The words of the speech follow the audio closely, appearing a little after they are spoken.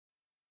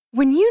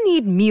When you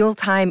need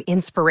mealtime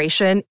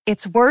inspiration,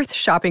 it's worth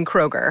shopping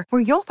Kroger,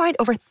 where you'll find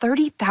over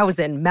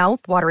 30,000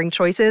 mouth-watering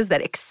choices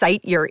that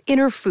excite your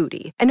inner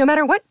foodie. And no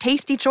matter what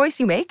tasty choice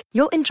you make,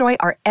 you'll enjoy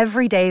our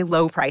everyday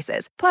low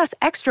prices, plus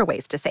extra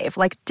ways to save,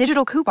 like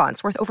digital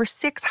coupons worth over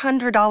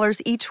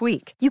 $600 each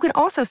week. You can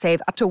also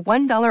save up to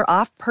 $1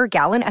 off per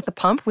gallon at the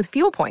pump with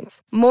fuel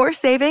points. More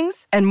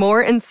savings and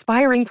more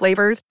inspiring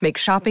flavors make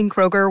shopping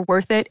Kroger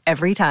worth it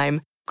every time.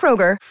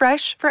 Kroger,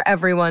 fresh for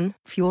everyone.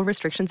 Fuel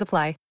restrictions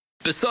apply.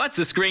 Besides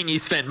the screen you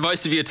spent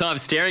most of your time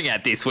staring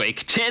at this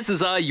week,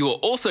 chances are you were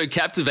also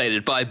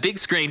captivated by a big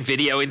screen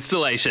video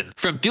installation.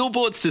 From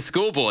billboards to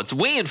scoreboards,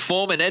 we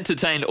inform and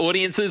entertain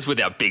audiences with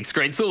our big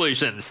screen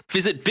solutions.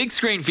 Visit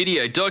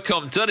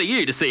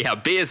bigscreenvideo.com.au to see how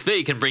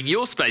BSV can bring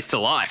your space to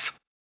life.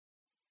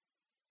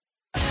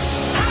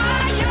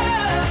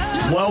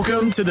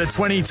 Welcome to the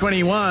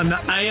 2021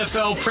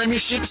 AFL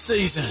Premiership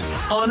season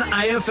on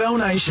AFL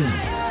Nation.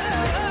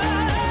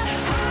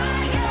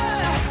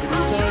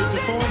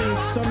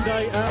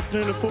 Sunday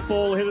afternoon of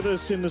football ahead of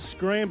us in the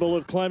scramble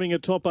of claiming a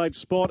top 8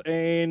 spot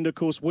and, of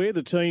course, where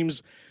the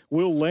teams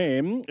will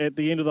land at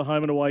the end of the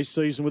home and away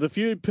season, with a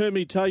few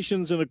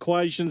permutations and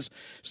equations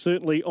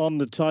certainly on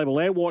the table.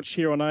 Our watch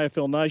here on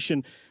AFL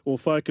Nation will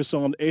focus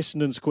on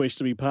Essendon's quest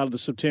to be part of the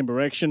September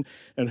action,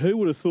 and who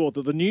would have thought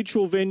that the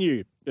neutral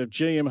venue of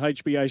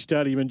GMHBA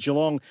Stadium in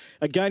Geelong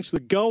against the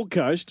Gold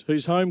Coast,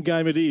 whose home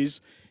game it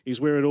is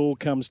where it all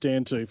comes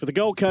down to. For the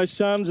Gold Coast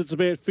Suns, it's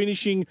about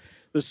finishing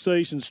the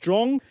season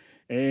strong.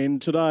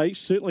 And today,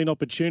 certainly an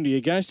opportunity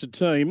against a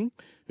team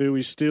who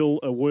is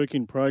still a work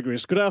in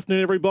progress. Good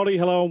afternoon, everybody.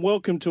 Hello and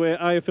welcome to our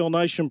AFL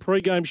Nation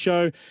pre-game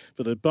show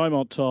for the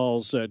Beaumont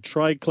Tiles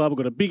Trade Club. We've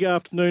got a big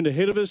afternoon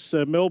ahead of us.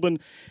 Melbourne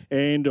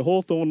and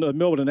Hawthorn,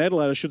 Melbourne and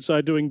Adelaide, I should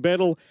say, doing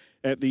battle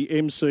at the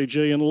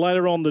MCG. And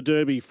later on, the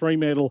Derby,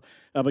 Fremantle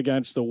up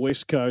against the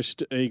West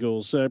Coast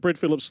Eagles. Brett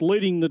Phillips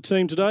leading the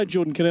team today.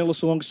 Jordan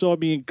Canellis alongside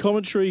me in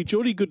commentary.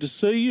 Geordie, good to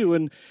see you.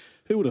 And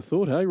who would have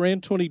thought, hey,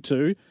 round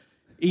 22...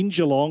 in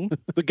Geelong,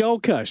 the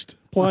Gold Coast,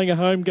 playing a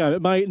home game.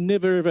 It may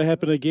never, ever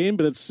happen again,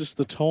 but it's just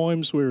the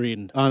times we're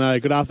in. I know.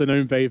 Good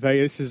afternoon, BP.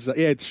 This is,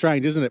 it's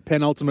strange, isn't it?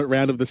 Penultimate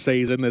round of the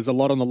season. There's a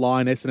lot on the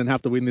line. Essendon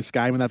have to win this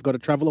game, and they've got to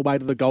travel away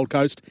to the Gold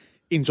Coast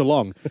in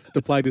Geelong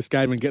to play this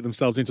game and get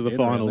themselves into the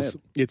finals.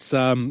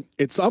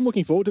 I'm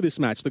looking forward to this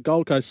match. The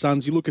Gold Coast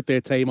Suns, you look at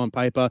their team on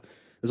paper,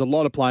 there's a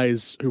lot of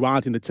players who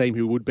aren't in the team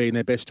who would be in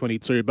their best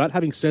 22. But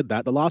having said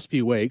that, the last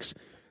few weeks,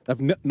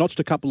 they've notched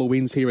a couple of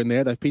wins here and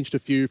there. They've pinched a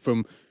few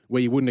from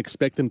where you wouldn't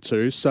expect them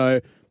to.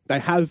 So they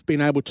have been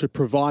able to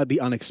provide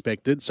the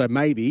unexpected. So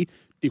maybe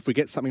if we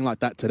get something like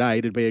that today,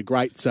 it'd be a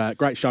great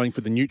showing for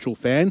the neutral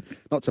fan,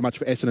 not so much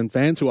for Essendon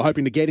fans who are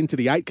hoping to get into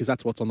the 8 because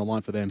that's what's on the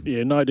line for them.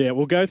 Yeah, no doubt.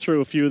 We'll go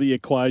through a few of the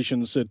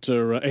equations that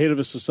are ahead of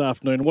us this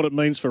afternoon, what it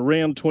means for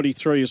round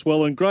 23 as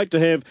well. And great to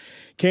have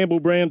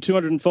Campbell Brown,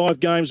 205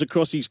 games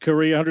across his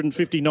career,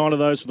 159 of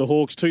those for the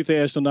Hawks,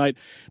 2008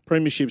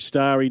 Premiership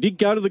star. He did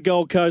go to the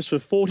Gold Coast for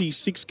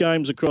 46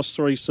 games across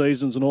 3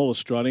 seasons and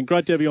All-Australian.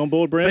 Great to have you on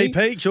board, Brownie.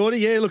 BP, Geordie,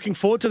 yeah, looking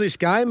forward to this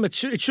game. It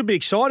should be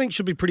exciting. It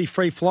should be pretty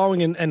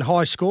free-flowing and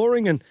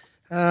high-scoring.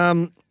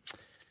 And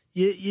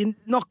you're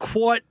not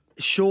quite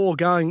sure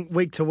going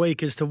week to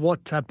week as to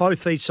what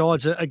both these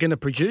sides are going to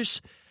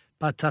produce.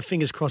 But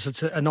fingers crossed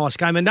it's a nice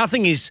game. And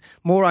nothing is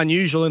more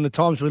unusual in the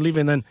times we live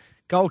in than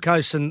Gold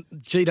Coast and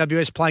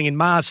GWS playing in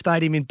Mars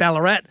Stadium in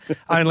Ballarat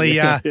only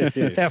about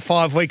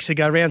 5 weeks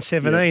ago, round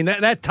 17. Yep.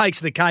 That takes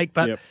the cake,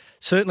 but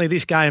certainly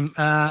this game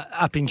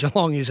up in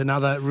Geelong is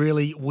another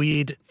really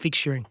weird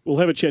fixturing. We'll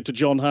have a chat to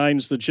John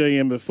Haynes, the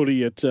GM of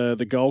footy at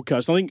the Gold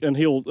Coast, I think, and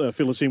he'll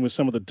fill us in with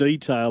some of the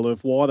detail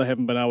of why they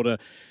haven't been able to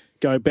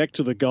go back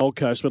to the Gold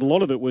Coast. But a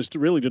lot of it was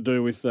really to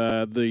do with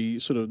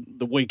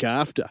the week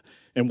after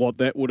and what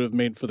that would have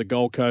meant for the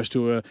Gold Coast,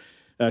 who are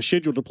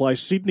scheduled to play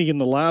Sydney in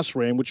the last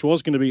round, which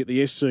was going to be at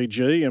the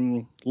SCG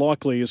and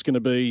likely is going to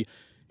be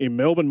in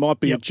Melbourne,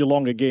 might be at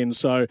Geelong again.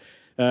 So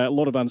a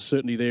lot of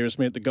uncertainty there has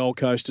meant the Gold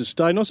Coast has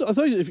stayed. And I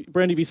thought,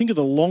 Brandy, if you think of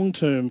the long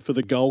term for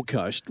the Gold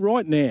Coast,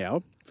 right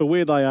now, for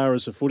where they are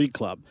as a footy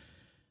club,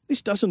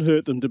 this doesn't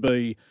hurt them to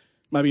be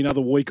maybe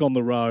another week on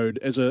the road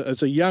as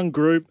a young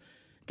group.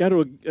 Go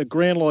to a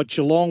ground like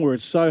Geelong where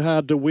it's so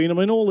hard to win. I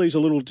mean, all these are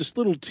little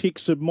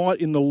ticks that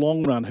might, in the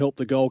long run, help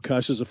the Gold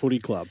Coast as a footy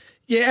club.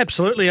 Yeah,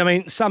 absolutely. I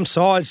mean, some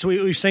sides,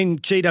 we've seen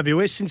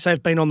GWS, since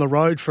they've been on the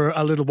road for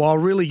a little while,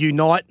 really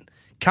unite,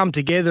 come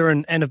together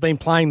and have been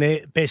playing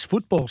their best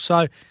football.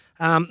 So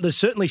there's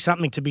certainly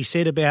something to be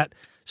said about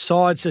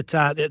sides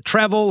that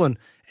travel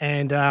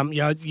and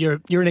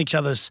you're in each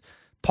other's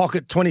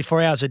pocket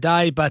 24 hours a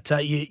day, but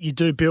you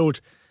do build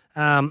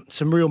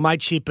some real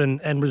mateship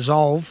and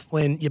resolve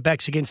when your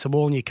back's against the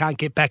wall and you can't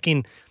get back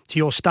in to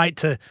your state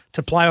to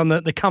play on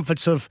the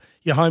comforts of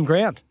your home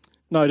ground.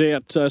 No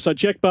doubt. So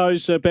Jack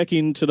Bowes back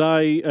in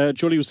today.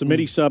 Geordie was the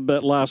Medi-sub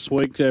last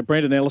week.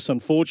 Brandon Ellis,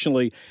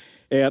 unfortunately,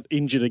 out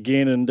injured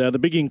again. And the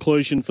big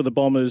inclusion for the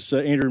Bombers,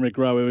 Andrew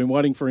McGraw. We've been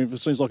waiting for him for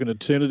seems like an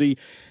eternity.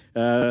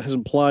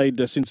 Hasn't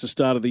played since the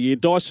start of the year.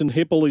 Dyson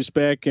Heppel is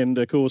back. And,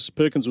 of course,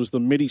 Perkins was the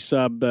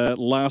Medi-sub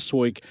last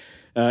week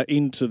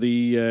into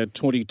the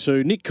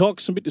 22. Nick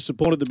Cox, a bit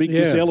disappointed the big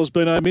gazelle has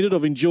been omitted.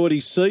 I've enjoyed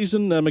his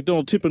season.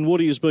 McDonald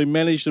Tipungwuti has been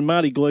managed, and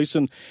Marty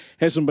Gleeson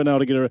hasn't been able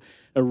to get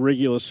a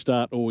regular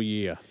start all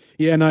year.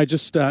 Yeah, no,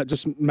 just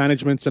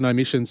managements and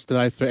omissions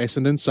today for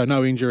Essendon. So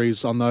no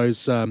injuries on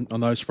those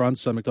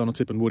fronts. So McDonald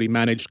Tipungwuti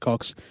managed.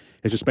 Cox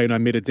has just been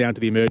omitted down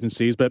to the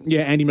emergencies. But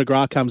yeah, Andy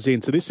McGrath comes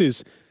in. So this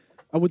is,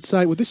 I would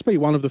say, would this be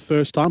one of the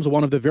first times or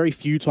one of the very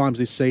few times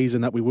this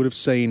season that we would have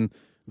seen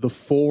the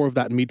four of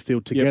that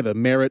midfield together,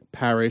 Merritt,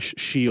 Parrish,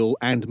 Shield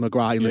and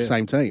McGrath in the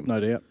same team? No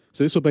doubt.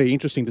 So this will be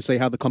interesting to see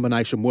how the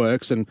combination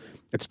works, and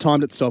it's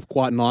timed itself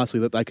quite nicely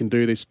that they can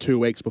do this 2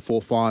 weeks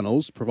before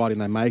finals, providing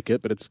they make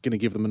it, but it's going to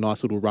give them a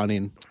nice little run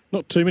in.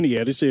 Not too many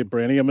out, is there,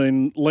 Brownie? I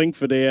mean,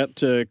 Langford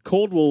out.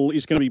 Caldwell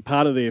is going to be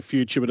part of their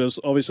future, but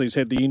obviously he's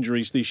had the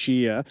injuries this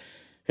year.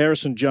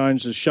 Harrison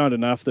Jones has shown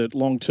enough that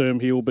long-term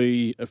he'll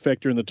be a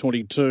factor in the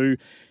 22.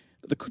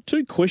 The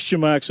two question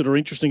marks that are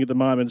interesting at the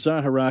moment,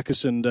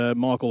 Zaharakis and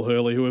Michael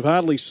Hurley, who we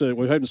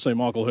haven't seen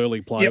Michael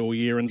Hurley play all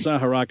year, and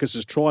Zaharakis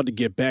has tried to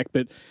get back,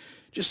 but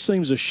just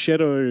seems a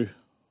shadow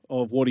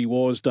of what he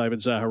was, David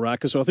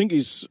Zaharakis. So I think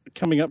he's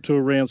coming up to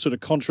around sort of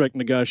contract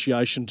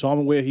negotiation time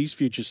and where his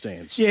future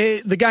stands. Yeah,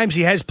 the games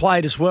he has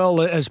played as well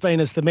has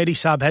been as the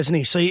Medi-sub, hasn't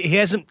he? So he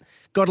hasn't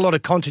got a lot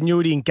of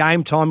continuity in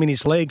game time in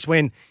his legs.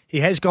 When he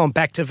has gone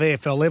back to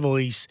VFL level,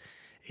 he's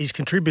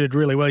contributed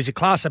really well. He's a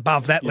class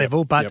above that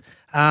level, but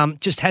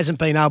just hasn't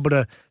been able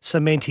to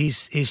cement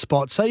his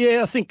spot. So,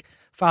 yeah, I think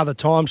Father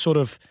Time sort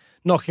of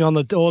knocking on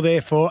the door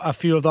there for a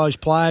few of those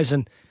players.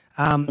 And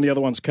the other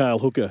one's Cale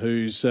Hooker,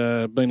 who's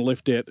been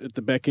left out at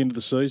the back end of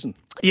the season.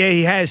 Yeah,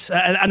 he has.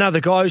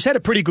 Another guy who's had a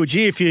pretty good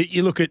year if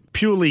you look at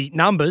purely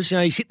numbers. You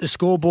know, he's hit the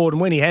scoreboard,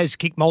 and when he has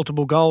kicked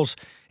multiple goals,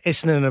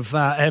 Essendon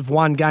have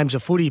won games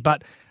of footy.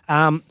 But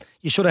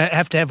you sort of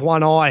have to have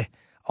one eye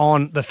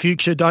on the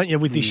future, don't you,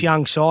 with this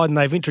young side, and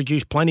they've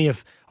introduced plenty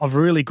of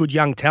really good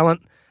young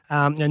talent.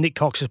 Nick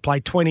Cox has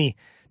played 20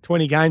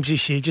 games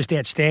this year, just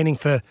outstanding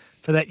for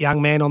that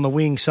young man on the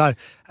wing. So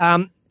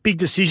big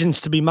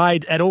decisions to be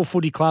made at all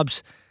footy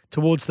clubs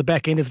towards the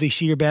back end of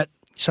this year about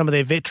some of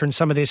their veterans,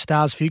 some of their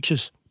stars'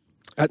 futures.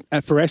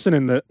 For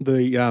Essendon,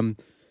 the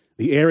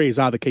areas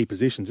are the key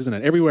positions, isn't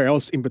it? Everywhere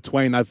else in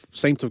between, they've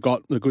seemed to have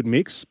got a good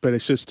mix, but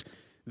it's just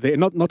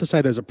not to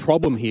say there's a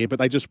problem here, but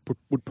they just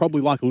would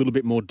probably like a little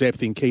bit more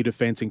depth in key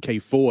defence and key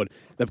forward.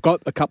 They've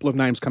got a couple of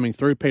names coming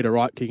through. Peter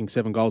Wright kicking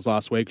 7 goals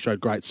last week, showed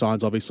great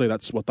signs, obviously.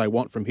 That's what they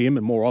want from him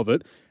and more of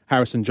it.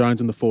 Harrison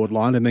Jones in the forward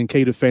line. And then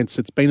key defence,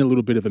 it's been a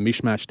little bit of a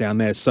mishmash down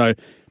there. So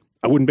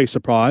I wouldn't be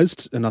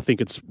surprised, and I think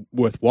it's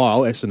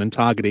worthwhile, Essendon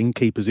targeting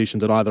key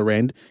positions at either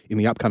end in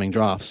the upcoming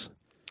drafts.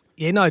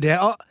 Yeah, no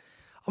doubt.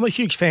 I'm a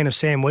huge fan of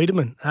Sam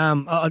Wiedemann.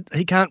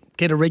 He can't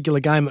get a regular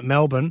game at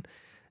Melbourne.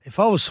 If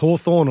I was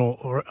Hawthorn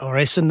or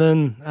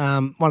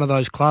Essendon, one of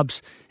those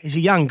clubs, he's a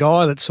young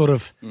guy that sort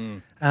of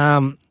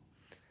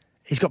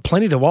he's got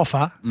plenty to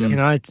offer, you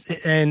know,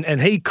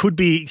 and he could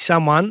be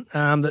someone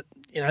that,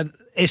 you know,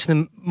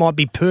 Essendon might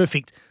be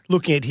perfect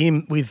looking at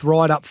him with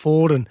right up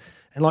forward, and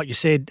like you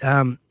said,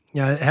 you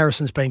know,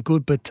 Harrison's been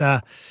good,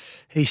 but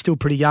he's still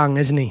pretty young,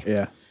 isn't he?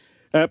 Yeah.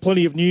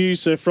 Plenty of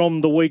news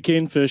from the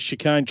weekend for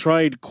Chicane.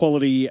 Trade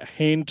quality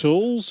hand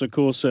tools. Of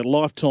course,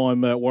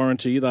 lifetime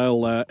warranty.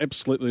 They'll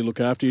absolutely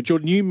look after you.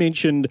 Jordan, you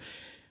mentioned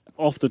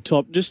off the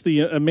top just the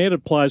amount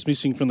of players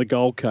missing from the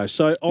Gold Coast.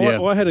 So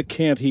I had a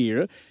count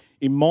here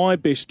in my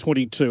best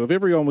 22. If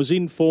everyone was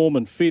in form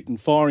and fit and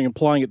firing and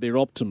playing at their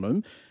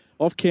optimum,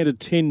 I've counted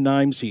 10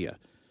 names here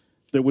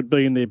that would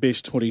be in their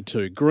best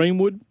 22.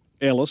 Greenwood,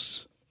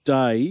 Ellis,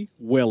 Day,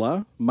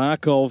 Weller,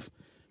 Markov,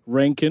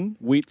 Rankin,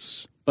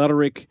 Witts,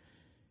 Butterick,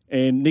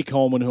 and Nick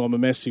Holman, who I'm a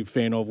massive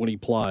fan of when he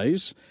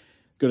plays.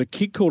 Got a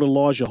kid called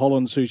Elijah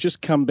Hollins, who's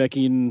just come back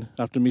in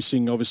after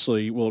missing,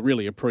 obviously, well,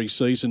 really a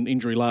pre-season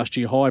injury last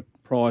year.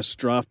 High-price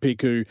draft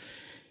pick who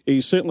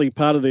is certainly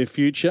part of their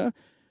future.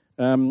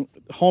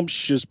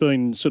 Homsch has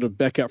been sort of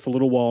back up for a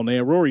little while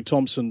now. Rory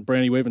Thompson,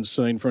 Brownie, we haven't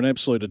seen for an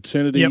absolute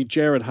eternity. Yep.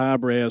 Jared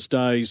Harbrow's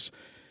days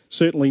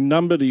certainly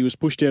numbered. He was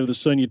pushed out of the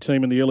senior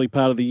team in the early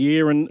part of the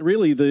year. And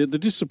really the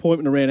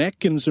disappointment around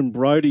Atkins and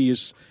Brodie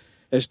is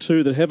as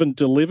two that haven't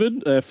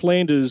delivered.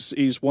 Flanders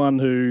is one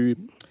who,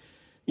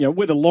 you know,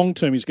 whether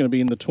long-term he's going to be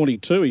in the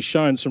 22, he's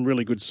shown some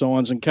really good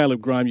signs, and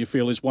Caleb Graham, you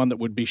feel, is one that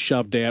would be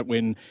shoved out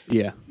when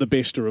the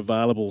best are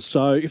available.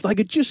 So if they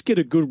could just get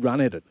a good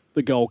run at it,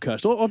 the Gold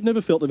Coast, I've never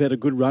felt they've had a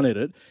good run at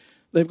it.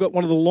 They've got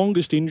one of the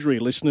longest injury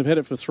lists, and they've had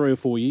it for 3 or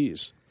 4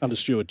 years under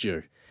Stuart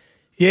Dew.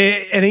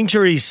 Yeah, and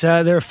injuries,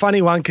 they're a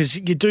funny one because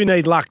you do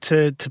need luck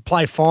to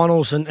play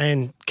finals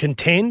and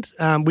contend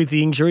with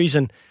the injuries,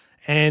 and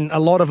a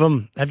lot of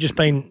them have just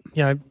been,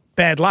 you know,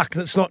 bad luck.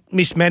 It's not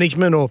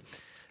mismanagement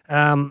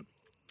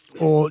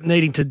or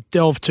needing to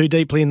delve too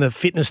deeply in the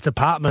fitness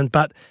department.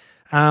 But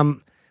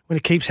when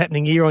it keeps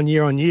happening year on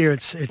year on year,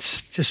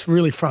 it's just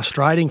really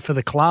frustrating for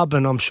the club,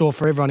 and I'm sure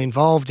for everyone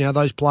involved. You know,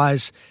 those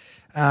players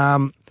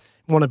want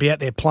to be out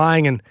there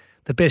playing, and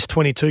the best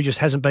 22 just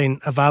hasn't been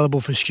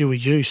available for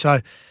Stewie Dew.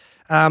 So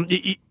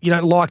You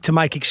don't like to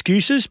make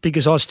excuses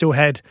because I still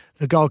had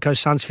the Gold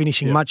Coast Suns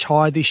finishing much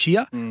higher this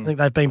year. I think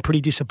they've been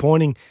pretty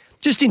disappointing.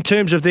 Just in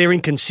terms of their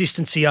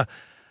inconsistency,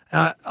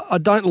 I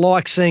don't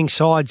like seeing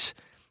sides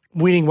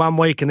winning one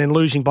week and then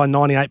losing by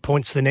 98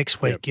 points the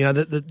next week. You know,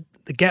 the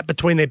gap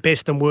between their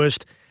best and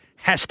worst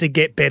has to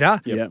get better.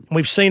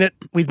 We've seen it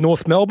with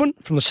North Melbourne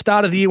from the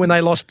start of the year when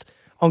they lost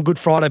on Good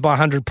Friday by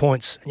 100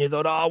 points. And you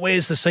thought,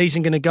 where's the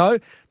season going to go?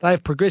 They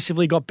have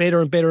progressively got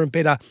better and better and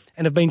better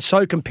and have been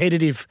so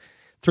competitive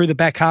through the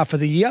back half of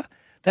the year.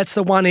 That's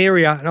the one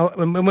area,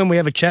 and when we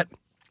have a chat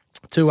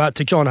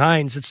to John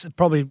Haynes, it's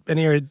probably an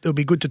area that would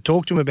be good to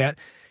talk to him about.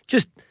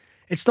 Just,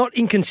 it's not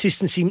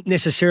inconsistency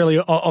necessarily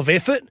of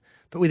effort,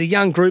 but with a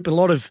young group and a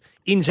lot of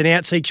ins and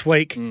outs each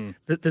week,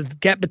 the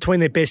gap between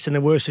their best and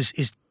their worst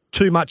is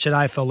too much at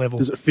AFL level.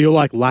 Does it feel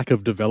like lack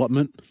of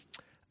development?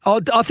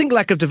 I think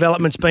lack of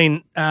development's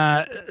been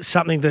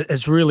something that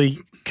has really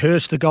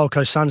cursed the Gold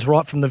Coast Suns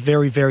right from the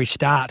very, very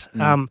start.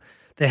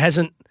 There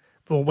hasn't,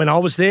 well, when I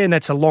was there, and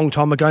that's a long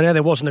time ago now,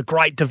 there wasn't a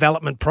great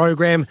development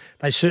program.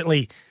 They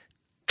certainly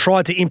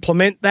tried to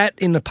implement that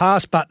in the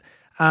past, but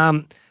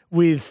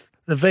with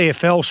the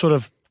VFL sort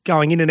of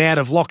going in and out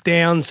of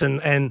lockdowns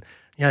and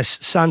you know,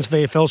 Suns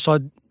VFL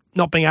side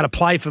not being able to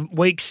play for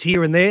weeks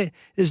here and there,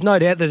 there's no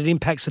doubt that it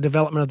impacts the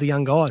development of the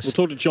young guys. We'll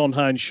talk to John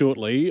Haynes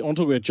shortly. I'll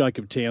talk about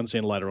Jacob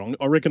Townsend later on.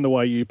 I reckon the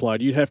way you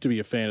played, you'd have to be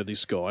a fan of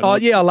this guy. Oh,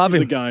 yeah, I love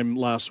him. The game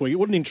last week.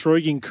 What an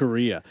intriguing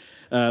career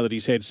that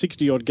he's had.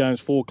 60-odd games,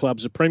 4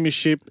 clubs, a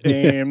premiership,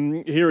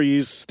 and here he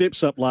is,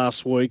 steps up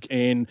last week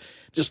and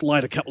just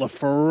laid a couple of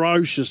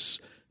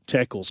ferocious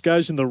tackles.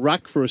 Goes in the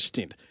ruck for a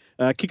stint.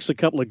 Kicks a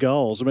couple of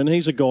goals. I mean,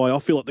 he's a guy I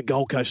feel like the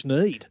Gold Coast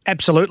need.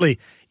 Absolutely.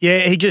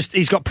 Yeah,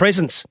 he's got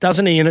presence,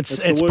 doesn't he? And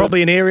it's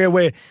probably an area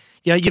where,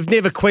 you know, you've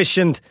never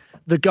questioned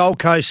the Gold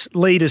Coast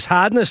leaders'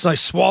 hardness. Like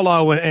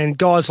Swallow and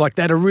guys like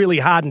that are really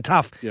hard and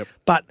tough. Yep.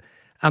 But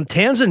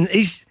Townsend,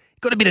 he's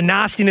got a bit of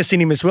nastiness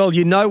in him as well.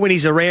 You know, when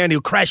he's around,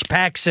 he'll crash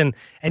packs and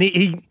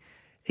he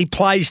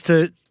plays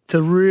to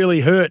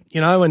really hurt,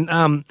 you know,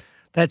 and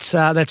that's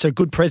a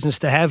good presence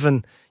to have.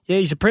 And yeah,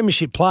 he's a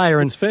premiership player.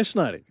 And it's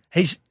fascinating.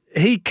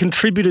 He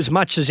contributed as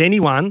much as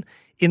anyone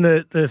in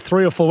the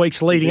 3 or 4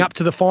 weeks leading up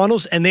to the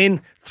finals and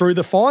then through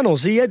the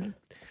finals. He had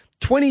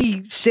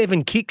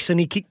 27 kicks and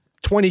he kicked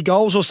 20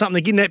 goals or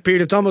something in that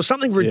period of time. It was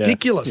something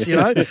ridiculous, you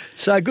know.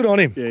 So good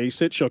on him. Yeah, he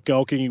set shot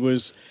goal kicking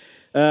was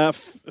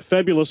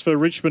fabulous for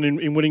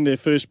Richmond in winning their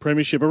first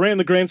premiership. Around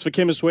the grounds for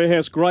Chemist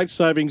Warehouse, great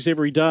savings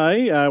every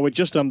day. We're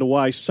just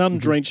underway.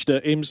 Sun-drenched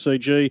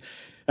MCG.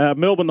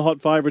 Melbourne, the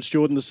hot favourites,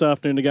 Jordan, this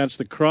afternoon against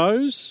the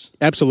Crows.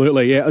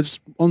 Absolutely, yeah. Just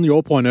on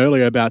your point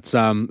earlier about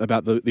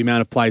the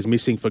amount of players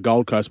missing for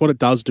Gold Coast, what it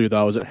does do,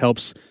 though, is it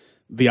helps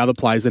the other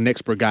players, the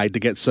next brigade, to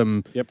get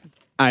some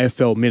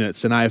AFL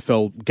minutes and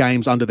AFL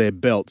games under their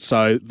belt.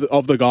 So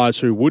of the guys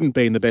who wouldn't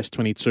be in the best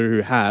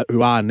 22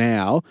 who are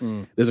now,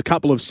 there's a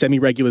couple of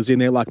semi-regulars in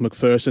there like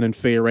McPherson and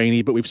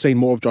Fiorini, but we've seen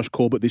more of Josh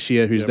Corbett this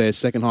year, who's their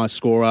second highest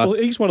scorer. Well,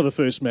 he's one of the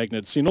first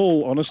magnets, in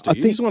all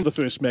honesty. He's one of the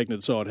first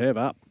magnets I'd have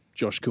up.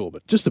 Josh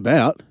Corbett. Just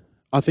about.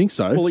 I think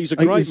so. Well, he's a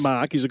great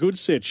mark. He's a good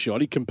set shot.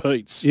 He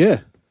competes.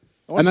 Yeah.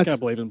 I just can't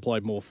believe he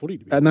played more footy,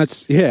 to be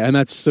honest.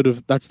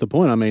 That's the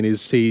point. I mean,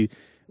 is he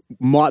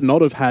might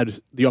not have had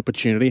the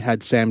opportunity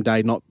had Sam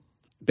Day not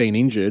been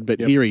injured, but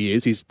here he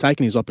is. He's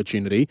taken his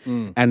opportunity,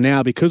 and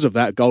now because of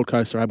that, Gold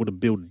Coast are able to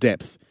build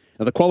depth.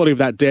 Now, the quality of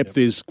that depth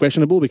is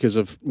questionable because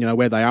of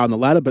where they are on the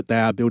ladder, but they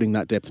are building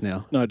that depth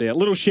now. No doubt.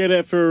 Little shout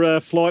out for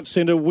Flight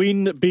Centre.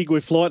 Win big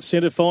with Flight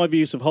Centre. 5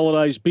 years of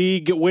holidays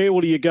big. Where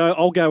will you go?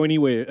 I'll go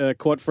anywhere,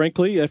 quite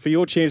frankly. For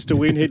your chance to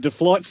win, head to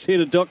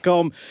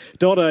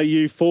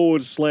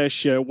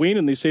flightcentre.com.au/win.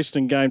 And this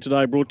Essendon game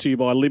today brought to you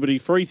by Liberty.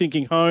 Free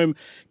thinking home,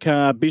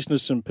 car,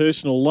 business and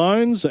personal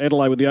loans.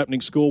 Adelaide with the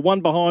opening score.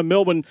 1 behind.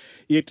 Melbourne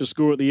yet to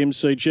score at the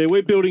MCG.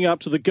 We're building up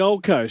to the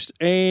Gold Coast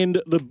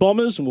and the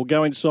Bombers, and we'll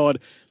go inside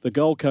the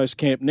Gold Coast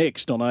camp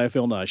next on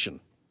AFL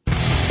Nation.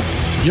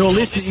 You're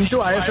listening to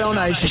AFL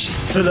Nation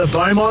for the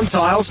Beaumont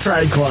Tiles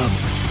Trade Club.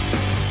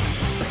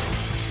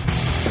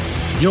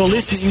 You're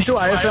listening to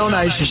AFL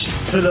Nation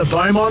for the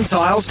Beaumont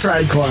Tiles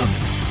Trade Club.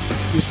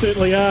 You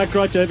certainly are.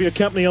 Great to have your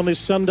company on this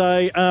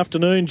Sunday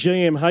afternoon,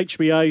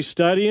 GMHBA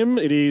Stadium.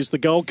 It is the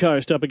Gold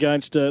Coast up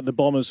against the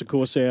Bombers, of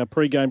course, our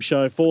pre-game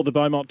show for the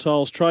Beaumont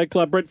Tiles Trade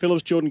Club. Brett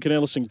Phillips, Jordan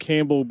Canellis and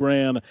Campbell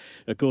Brown,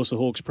 of course, the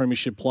Hawks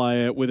premiership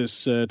player with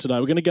us today.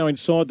 We're going to go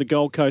inside the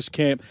Gold Coast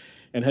camp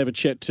and have a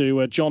chat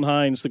to John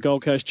Haynes, the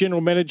Gold Coast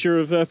General Manager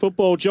of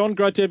football. John,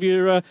 great to have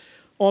you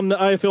on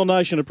AFL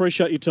Nation.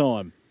 Appreciate your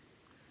time.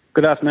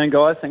 Good afternoon,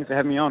 guys. Thanks for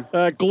having me on.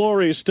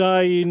 Glorious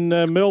day in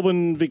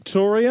Melbourne,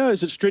 Victoria.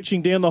 Is it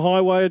stretching down the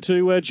highway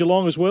to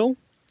Geelong as well?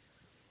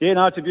 Yeah,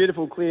 no, it's a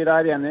beautiful clear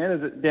day down there.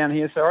 Down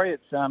here, sorry.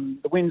 It's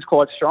the wind's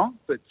quite strong,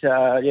 but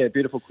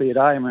beautiful clear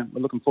day, and we're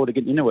looking forward to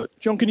getting into it.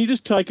 John, can you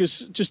just take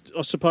us,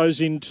 I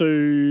suppose,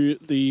 into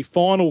the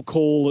final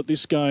call that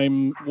this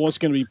game was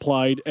going to be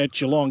played at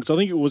Geelong? Because I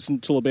think it was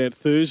until about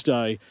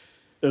Thursday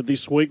of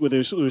this week where there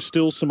was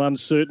still some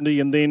uncertainty,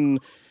 and then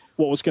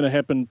what was going to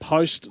happen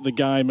post the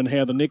game and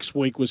how the next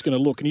week was going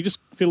to look. Can you just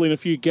fill in a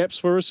few gaps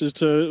for us as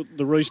to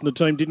the reason the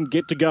team didn't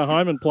get to go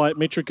home and play at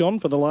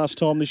Metricon for the last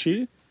time this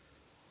year?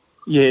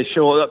 Yeah,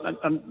 sure.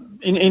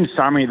 In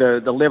summary,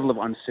 the level of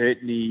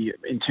uncertainty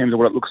in terms of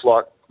what it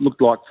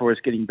looked like for us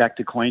getting back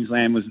to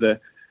Queensland was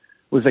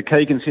the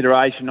key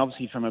consideration.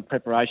 Obviously, from a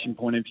preparation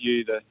point of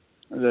view,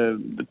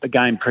 the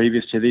game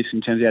previous to this,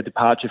 in terms of our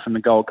departure from the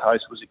Gold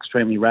Coast, was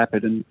extremely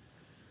rapid, and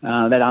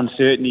that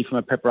uncertainty from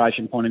a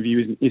preparation point of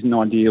view isn't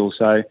ideal.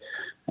 So,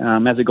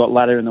 as it got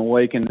later in the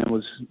week, and there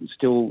was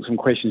still some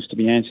questions to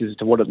be answered as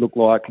to what it looked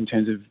like in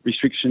terms of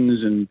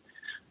restrictions and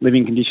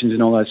living conditions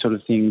and all those sort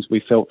of things, we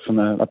felt from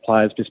a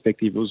player's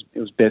perspective it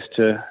was best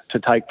to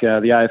take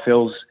the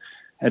AFL's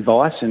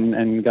advice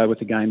and go with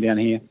the game down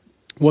here.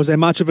 Was there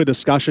much of a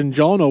discussion,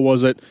 John, or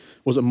was it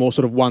more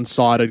sort of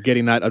one-sided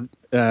getting that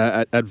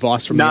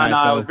advice from the AFL?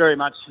 No, it was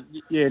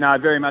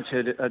very much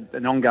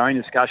an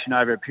ongoing discussion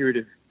over a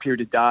period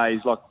of days.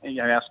 Like,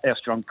 our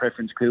strong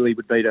preference clearly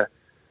would be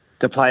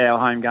to play our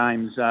home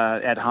games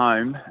at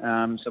home.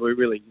 So we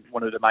really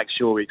wanted to make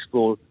sure we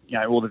explored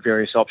all the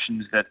various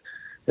options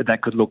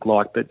that could look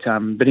like. But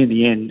in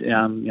the end,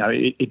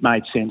 it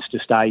made sense to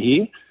stay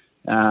here.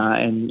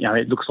 And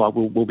it looks like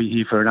we'll be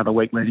here for another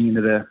week leading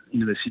into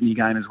the Sydney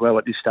game as well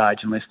at this stage,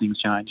 unless things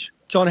change.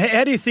 John,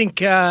 how do you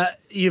think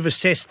you've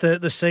assessed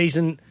the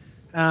season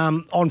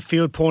on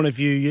field point of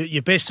view?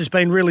 Your best has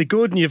been really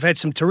good, and you've had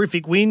some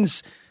terrific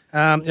wins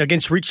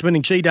against Richmond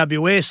and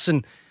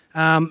GWS,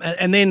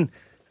 and then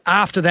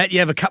after that you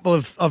have a couple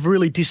of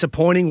really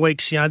disappointing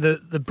weeks.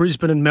 The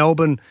Brisbane and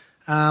Melbourne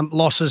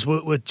losses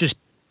were just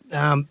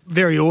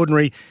very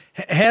ordinary.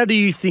 How do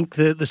you think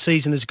the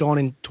season has gone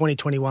in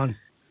 2021?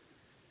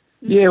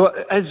 Yeah, well,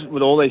 as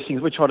with all these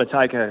things, we try to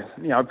take a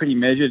pretty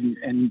measured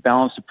and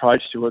balanced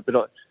approach to it.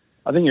 But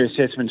I think your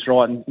assessment's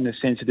right in the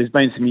sense that there's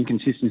been some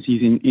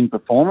inconsistencies in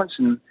performance,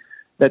 and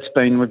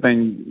we've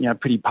been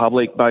pretty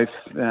public both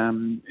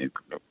and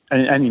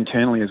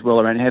internally as well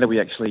around how do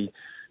we actually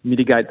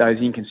mitigate those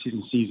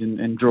inconsistencies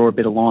and draw a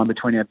better line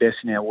between our best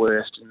and our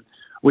worst. And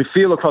we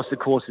feel across the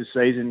course of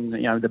the season,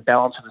 the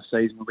balance of the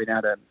season, we've been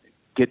able to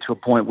get to a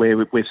point where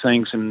we're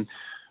seeing some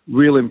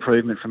real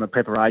improvement from a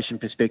preparation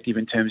perspective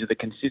in terms of the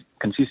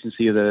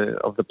consistency of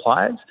the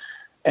players,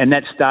 and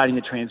that's starting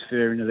to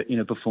transfer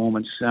into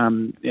performance.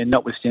 And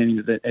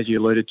notwithstanding that, as you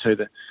alluded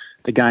to,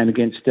 the game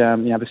against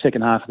the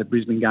second half of the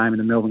Brisbane game and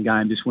the Melbourne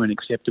game just weren't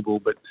acceptable.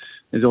 But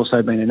there's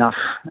also been enough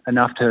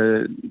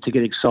to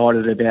get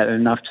excited about,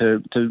 and enough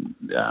to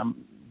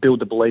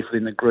build the belief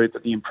within the group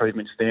that the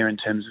improvement's there in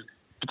terms of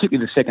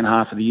particularly the second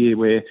half of the year,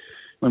 where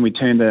when we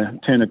turned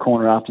the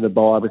corner after the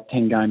bye with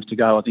 10 games to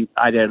go, I think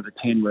 8 out of the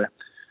 10 were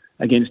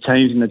against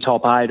teams in the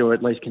top 8, or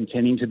at least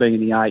contending to be in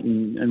the 8,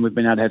 and we've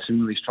been able to have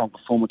some really strong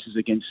performances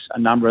against a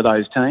number of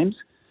those teams.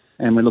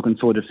 And we're looking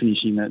forward to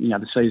finishing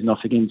the season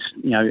off against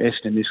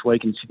Essendon this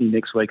week and Sydney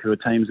next week, who are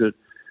teams that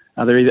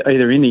are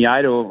either in the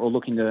 8 or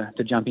looking to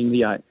jump in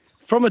the 8.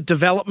 From a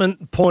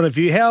development point of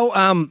view,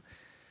 how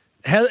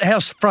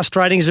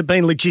frustrating has it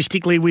been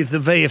logistically with the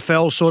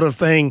VFL sort of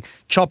being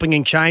chopping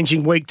and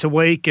changing week to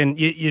week, and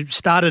you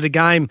started a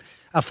game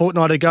a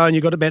fortnight ago and you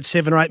got about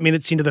 7 or 8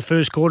 minutes into the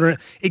first quarter,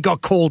 it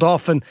got called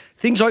off, and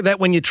things like that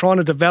when you're trying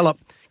to develop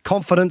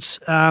confidence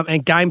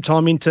and game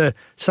time into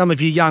some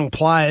of your young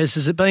players?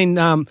 Has it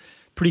been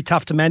pretty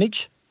tough to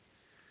manage?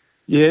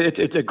 Yeah,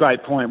 it's a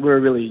great point. We're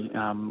really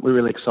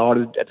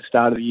excited at the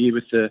start of the year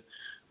with the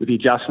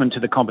adjustment to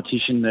the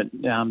competition that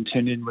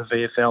turned in with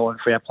VFL, and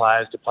for our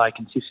players to play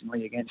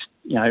consistently against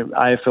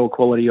AFL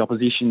quality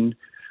opposition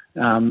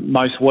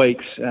most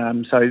weeks.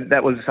 So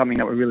that was something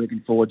that we're really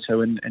looking forward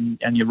to. And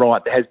you're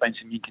right, there has been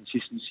some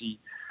inconsistency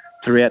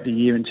throughout the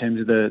year in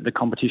terms of the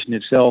competition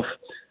itself.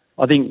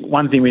 I think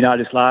one thing we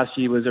noticed last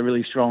year was a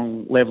really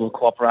strong level of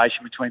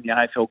cooperation between the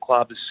AFL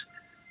clubs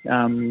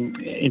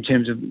in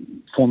terms of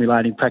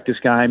formulating practice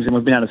games, and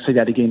we've been able to see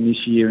that again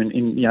this year. And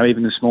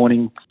even this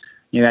morning,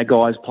 our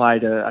guys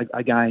played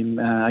a game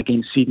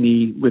against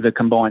Sydney with a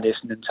combined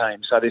Essendon team.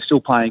 So they're still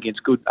playing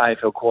against good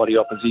AFL quality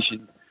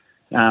opposition.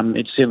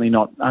 It's certainly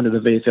not under the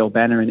VFL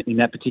banner in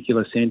that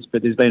particular sense,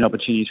 but there's been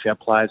opportunities for our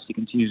players to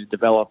continue to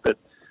develop. But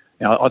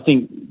I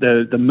think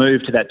the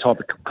move to that type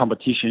of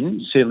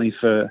competition, certainly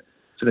for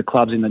the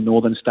clubs in the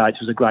northern states,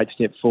 was a great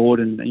step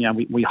forward. And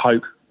we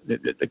hope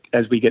that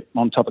as we get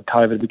on top of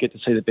COVID, we get to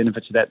see the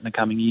benefits of that in the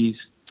coming years.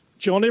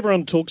 John,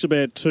 everyone talks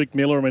about Touk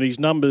Miller. I mean, his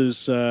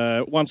numbers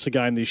once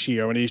again this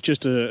year. I mean, he's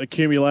just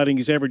accumulating.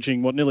 He's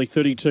averaging, nearly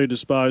 32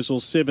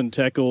 disposals, 7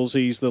 tackles.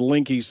 He's the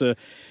link. He's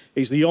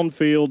the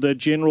on-field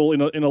general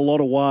in a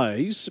lot of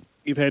ways.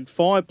 You've had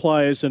 5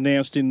 players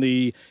announced in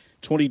the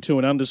 22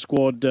 and under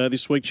squad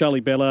this week: Charlie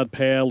Ballard,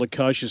 Powell,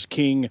 Lukosius,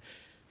 King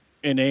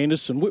and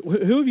Anderson.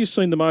 Who have you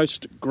seen the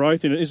most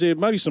growth in? Is there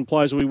maybe some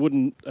players we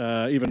wouldn't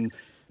even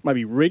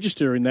maybe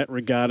register in that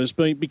regard as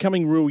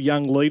becoming real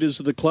young leaders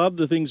of the club,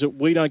 the things that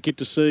we don't get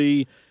to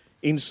see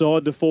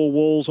inside the 4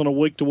 walls on a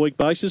week-to-week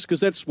basis? Because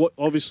that's what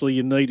obviously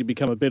you need to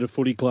become a better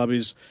footy club,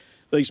 is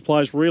these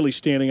players really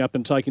standing up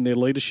and taking their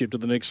leadership to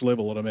the next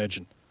level, I'd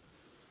imagine.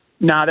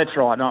 No, that's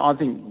right. No, I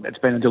think that's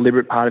been a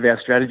deliberate part of our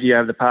strategy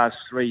over the past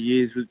 3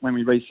 years. When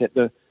we reset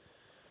the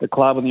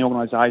club and the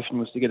organisation,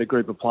 was to get a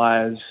group of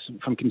players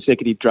from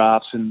consecutive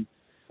drafts and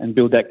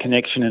build that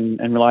connection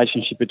and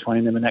relationship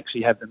between them, and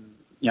actually have them,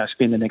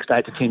 spend the next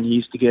 8 to 10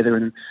 years together.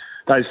 And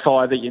those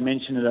 5 that you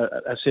mentioned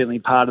are certainly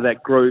part of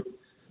that group.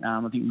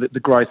 I think the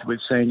growth that we've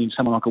seen in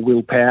someone like a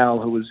Will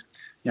Powell, who was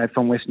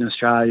from Western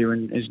Australia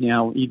and is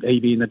now he'd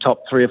be in the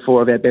top 3 or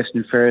 4 of our best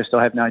and fairest,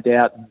 I have no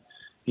doubt. And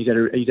he's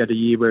had a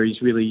year where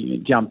he's really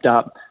jumped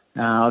up.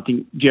 I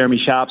think Jeremy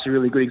Sharp's a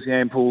really good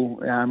example.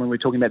 When we were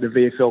talking about the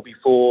VFL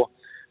before,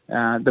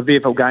 the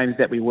VFL games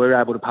that we were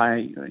able to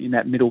play in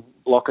that middle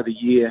block of the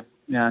year,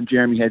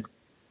 Jeremy had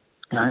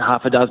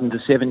half a dozen to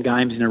 7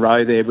 games in a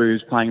row there where he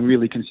was playing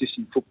really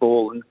consistent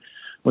football and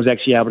was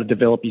actually able to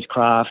develop his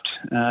craft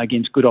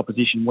against good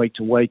opposition week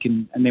to week.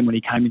 And then when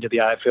he came into the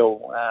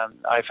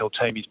AFL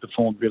team, he's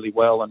performed really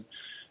well and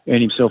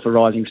earned himself a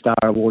Rising Star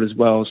award as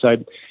well. So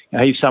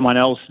he's someone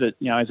else that,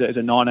 as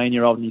a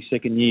 19-year-old in his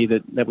second year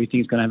that we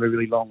think is going to have a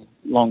really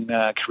long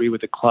career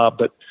with the club.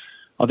 But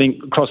I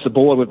think across the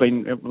board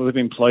we've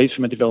been pleased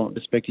from a development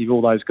perspective,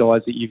 all those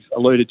guys that you've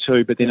alluded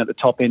to, but then at the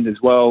top end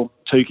as well,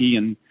 Tukey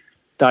and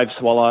Dave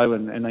Swallow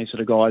and these sort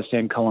of guys,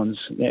 Sam Collins,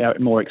 our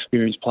more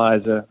experienced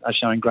players are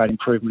showing great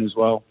improvement as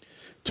well.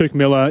 Tuke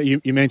Miller,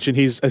 you mentioned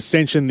his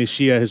ascension this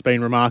year has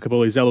been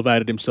remarkable. He's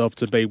elevated himself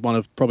to be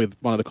probably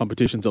one of the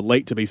competition's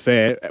elite, to be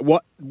fair.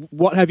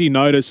 What have you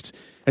noticed?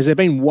 Has there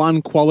been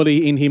one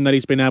quality in him that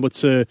he's been able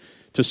to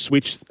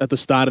switch at the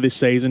start of this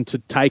season to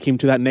take him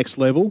to that next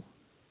level?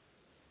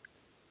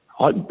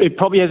 It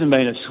probably hasn't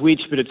been a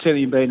switch, but it's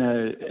certainly been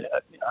an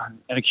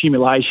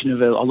accumulation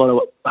of a lot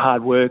of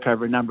hard work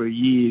over a number of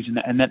years,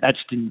 and that's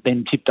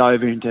then tipped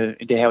over into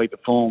how he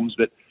performs.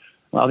 But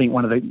I think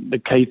one of the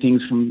key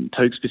things from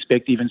Tuke's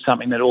perspective, and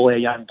something that all our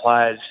young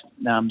players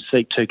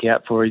seek Tuke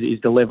out for, is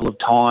the level of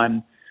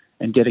time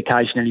and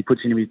dedication that he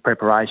puts into his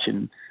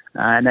preparation.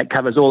 And that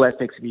covers all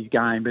aspects of his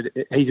game. But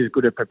he's as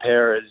good a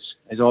preparer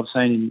as I've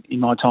seen in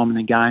my time in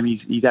the game.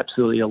 He's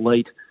absolutely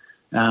elite.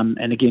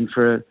 And again,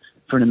 for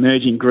an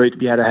emerging group to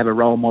be able to have a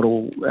role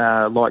model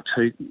like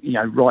Tuke,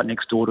 right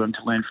next door to him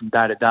to learn from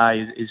day to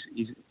day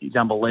is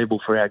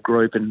unbelievable for our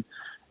group. And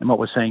what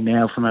we're seeing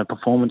now from a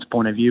performance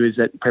point of view is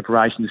that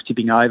preparation is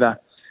tipping over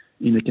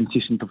in the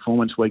consistent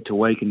performance week to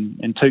week.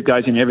 And Tuke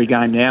goes in every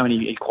game now, and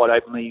he quite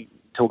openly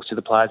talks to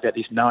the players about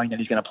this, knowing that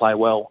he's going to play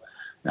well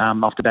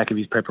off the back of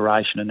his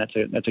preparation, and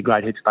that's a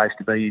great headspace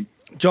to be in.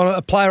 John,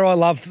 a player I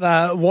love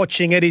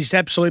watching at his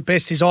absolute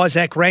best is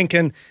Isaac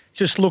Rankin.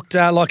 Just looked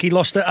like he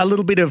lost a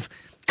little bit of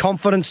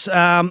confidence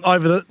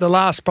over the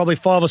last probably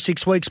 5 or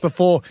 6 weeks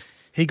before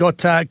he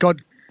got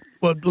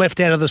left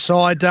out of the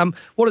side.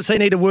 What does he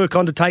need to work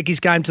on to take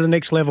his game to the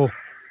next level?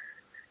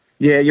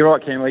 Yeah, you're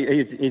right, Ken.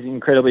 He's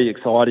incredibly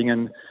exciting,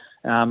 and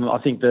I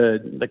think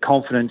the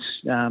confidence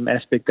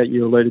aspect that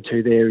you alluded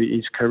to there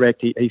is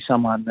correct. He's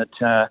someone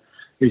that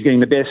who's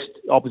getting the best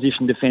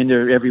opposition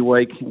defender every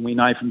week, and we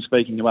know from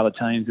speaking to other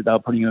teams that they're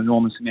putting an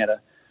enormous amount of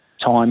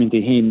time into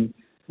him.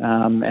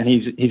 And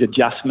his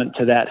adjustment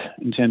to that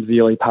in terms of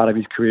the early part of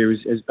his career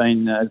has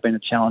been a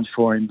challenge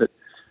for him. But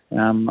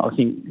I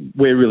think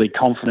we're really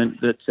confident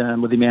that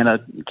with the amount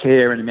of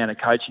care and the amount of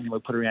coaching that we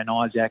put around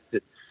Isaac,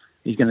 that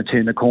he's going to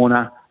turn the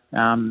corner.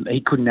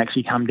 He couldn't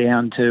actually come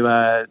down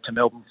to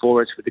Melbourne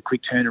for us with a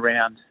quick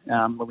turnaround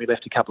when we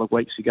left a couple of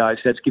weeks ago.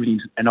 So that's given him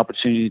an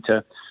opportunity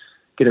to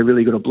get a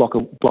really good block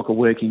of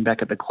working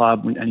back at the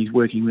club, and he's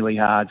working really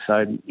hard.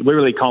 So we're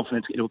really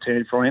confident it'll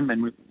turn for him,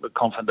 and we're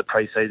confident the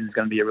pre-season is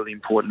going to be a really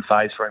important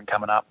phase for him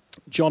coming up.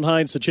 John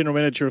Haynes, the General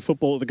Manager of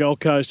Football at the Gold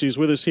Coast, is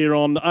with us here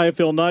on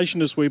AFL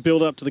Nation as we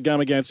build up to the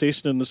game against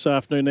Essendon this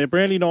afternoon. Now,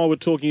 Brandy and I were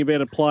talking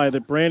about a player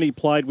that Brandy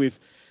played with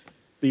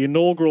the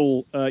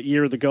inaugural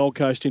year of the Gold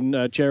Coast in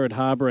Jared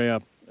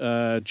Harbrow,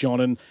 John,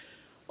 and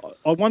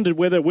I wondered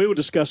whether we were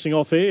discussing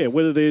off air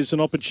whether there's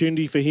an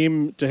opportunity for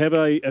him to have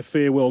a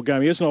farewell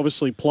game. He hasn't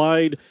obviously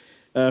played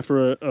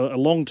for a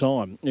long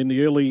time in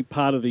the early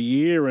part of the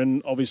year,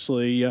 and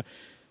obviously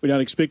we don't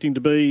expect him to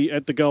be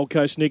at the Gold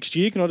Coast next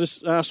year. Can I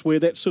just ask where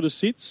that sort of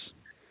sits?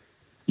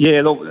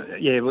 Yeah, look,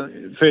 well,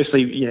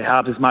 firstly,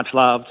 Harb is much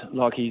loved.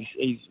 Like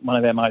he's one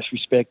of our most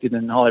respected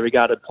and highly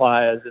regarded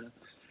players, and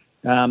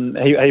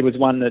he was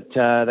one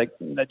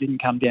that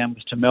didn't come down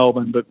to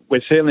Melbourne, but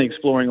we're certainly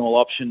exploring all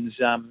options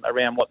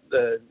around what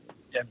the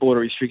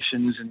border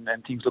restrictions and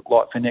things look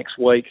like for next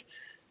week.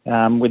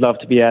 We'd love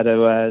to be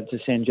able to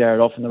send Jared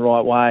off in the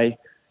right way,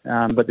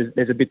 but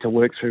there's a bit to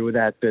work through with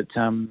that. But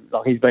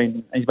he's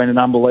been an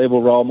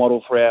unbelievable role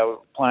model for our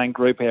playing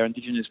group, our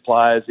Indigenous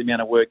players. The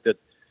amount of work that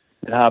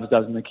Harbs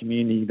does in the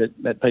community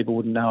that people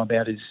wouldn't know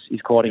about is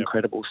quite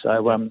incredible.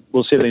 So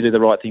we'll certainly do the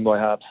right thing by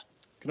Harbs.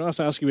 Can I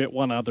ask you about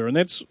one other, and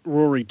that's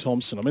Rory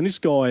Thompson. I mean, this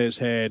guy has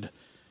had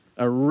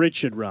a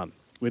wretched run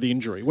with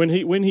injury. When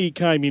he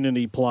came in and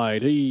he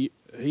played, he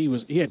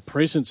had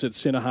presence at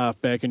centre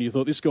half back, and you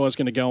thought this guy's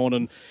going to go on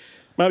and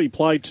maybe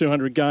play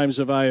 200 games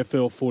of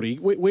AFL footy.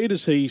 Where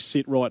does he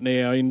sit right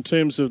now in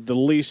terms of the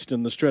list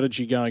and the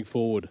strategy going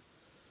forward?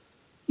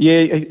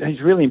 Yeah,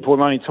 he's really important.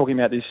 We were only talking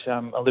about this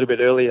a little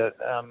bit earlier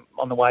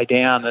on the way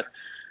down. That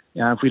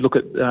if we look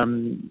at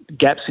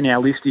gaps in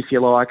our list, if you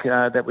like,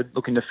 that we're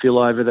looking to fill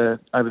over the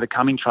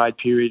coming trade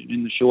period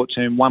in the short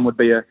term, one would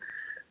be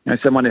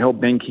someone to help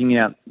Ben King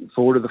out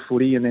forward of the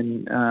footy, and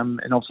then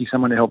and obviously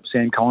someone to help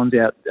Sam Collins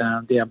out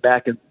down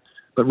back.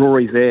 But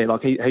Rory's there,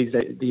 like he's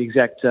the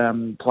exact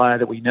player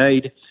that we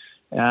need.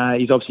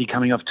 He's obviously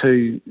coming off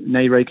 2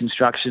 knee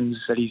reconstructions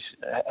that he's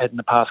had in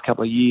the past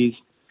couple of years.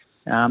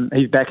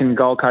 He's back in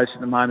Gold Coast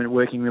at the moment,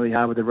 working really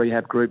hard with the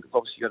rehab group. We've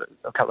obviously got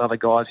a couple of other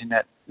guys in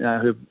that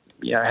who've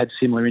had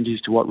similar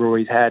injuries to what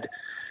Rory's had.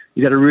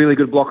 He's had a really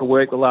good block of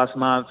work the last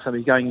month, so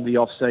he's going into the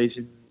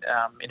off-season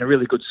in a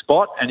really good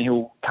spot, and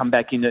he'll come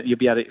back in. He'll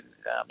be able to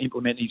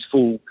implement his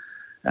full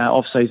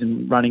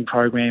off-season running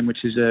program,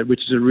 which is a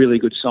really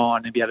good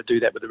sign, and be able to do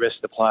that with the rest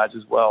of the players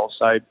as well.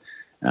 So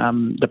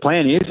the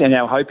plan is, and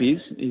our hope is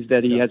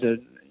that he has a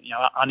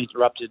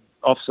uninterrupted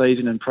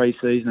off-season and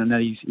pre-season, and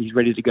that he's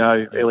ready to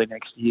go early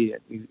next year.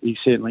 He's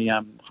certainly,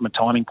 from a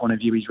timing point of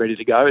view, he's ready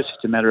to go. It's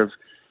just a matter of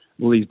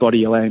will his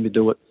body allow him to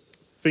do it.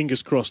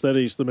 Fingers crossed. That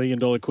is the $1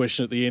 million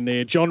question at the end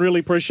there. John, really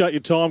appreciate your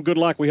time. Good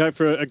luck. We hope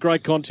for a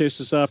great contest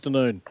this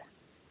afternoon.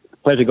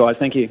 Pleasure, guys.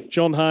 Thank you.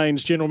 John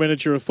Haynes, General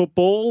Manager of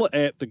Football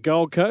at the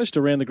Gold Coast,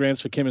 around the grounds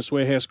for Chemist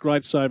Warehouse.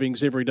 Great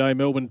savings every day.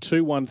 Melbourne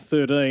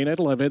 2-1-13.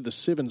 Adelaide had the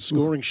 7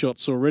 scoring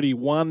shots already.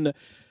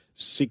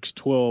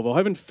 1-6-12. I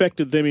haven't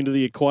factored them into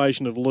the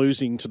equation of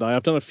losing today.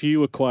 I've done a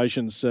few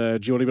equations,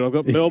 Geordie, but I've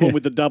got Melbourne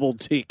with the double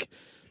tick.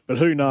 But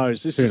who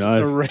knows? This is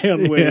a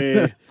round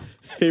where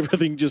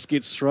everything just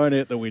gets thrown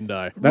out the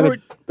window.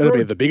 That'd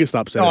be the biggest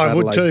upset. I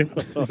would too.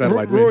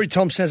 Rory win.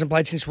 Thompson hasn't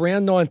played since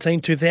round 19,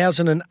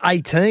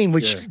 2018,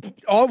 which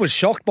I was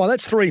shocked by.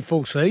 That's 3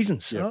 full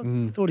seasons. Yeah.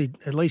 I thought he'd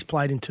at least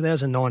played in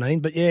 2019,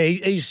 but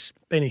he's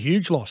been a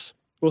huge loss.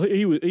 Well,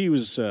 he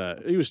was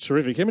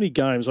terrific. How many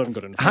games? I haven't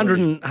got it in front of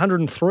me.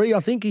 103, I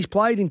think he's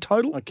played in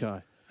total.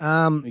 Okay.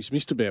 He's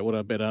missed about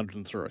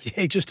 103?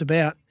 Yeah, just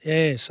about.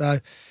 Yeah, so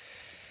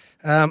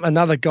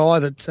another guy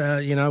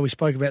that we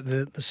spoke about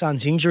the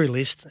Suns' injury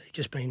list.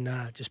 Just been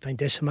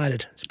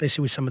decimated,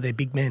 especially with some of their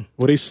big men.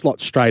 Would he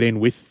slot straight in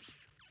with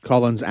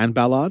Collins and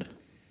Ballard?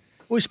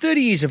 Well, he's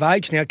 30 years of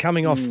age now,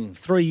 coming off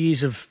 3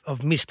 years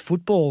of missed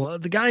football.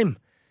 The game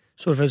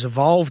sort of has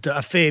evolved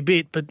a fair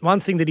bit, but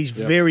one thing that he's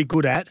very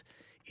good at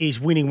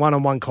is winning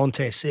one-on-one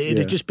contests.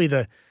 It'd just be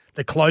the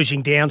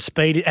closing down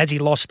speed, as he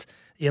lost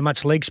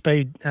much leg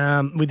speed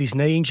with his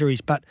knee injuries,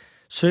 but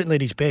certainly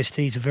at his best,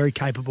 he's a very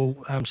capable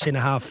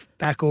centre-half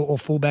back or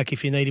full-back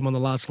if you need him on the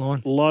last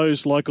line.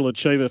 Lowe's Local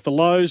Achiever. For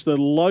Lowe's, the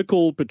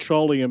local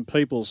petroleum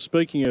people,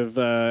 speaking of,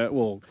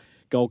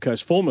 Gold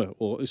Coast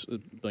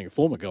being a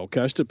former Gold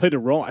Coaster, Peter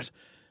Wright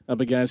up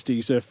against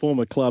his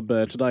former club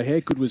today. How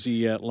good was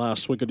he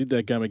last week? I did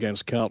that game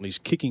against Carlton. His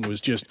kicking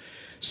was just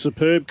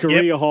superb.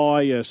 Career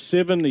high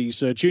 7.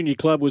 His junior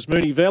club was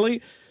Moonee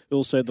Valley.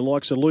 Also had the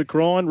likes of Luke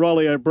Ryan,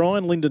 Riley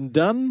O'Brien, Lyndon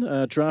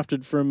Dunn,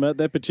 drafted from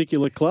that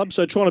particular club.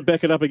 So trying to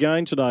back it up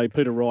again today,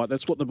 Peter Wright.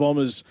 That's what the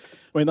Bombers,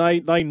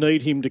 they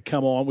need him to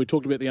come on. We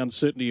talked about the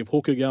uncertainty of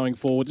Hooker going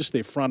forward, just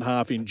their front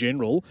half in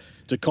general,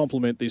 to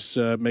complement this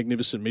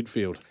magnificent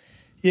midfield.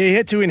 Yeah, he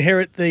had to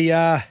inherit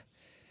the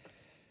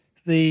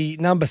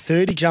number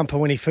 30 jumper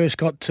when he first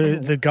got to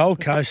the Gold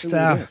Coast,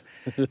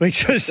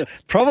 which was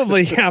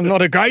probably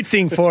not a great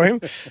thing for him.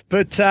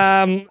 But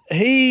I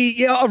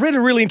read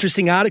a really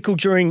interesting article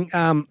during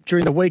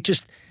the week,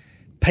 just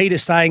Peter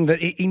saying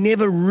that he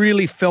never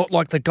really felt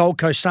like the Gold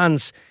Coast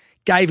Suns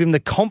gave him the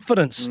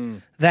confidence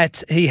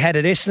that he had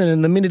at Essendon.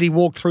 And the minute he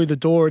walked through the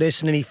door at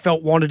Essendon, he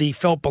felt wanted, he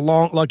felt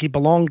like he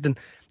belonged. And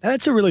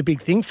that's a really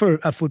big thing for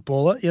a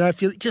footballer.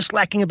 If you're just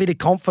lacking a bit of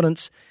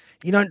confidence,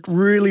 you don't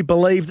really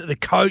believe that the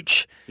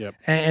coach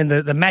and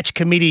the match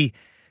committee,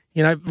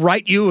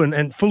 rate you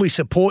and fully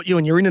support you,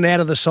 and you're in and out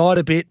of the side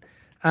a bit,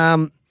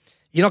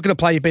 you're not going to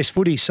play your best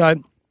footy. So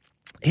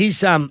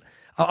he's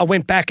I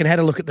went back and had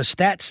a look at the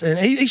stats, and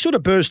he sort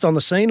of burst on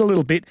the scene a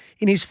little bit.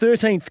 In his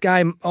 13th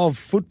game of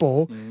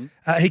football,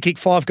 he kicked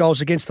 5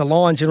 goals against the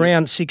Lions in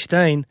round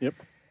 16. Yep.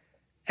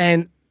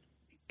 And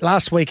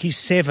last week, his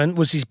 7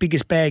 was his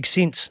biggest bag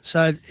since.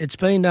 So it's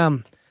been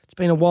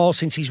a while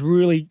since he's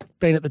really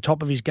been at the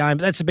top of his game.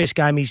 But that's the best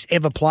game he's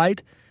ever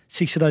played.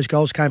 6 of those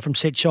goals came from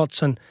set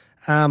shots, and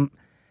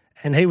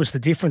he was the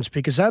difference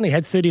because they only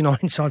had 39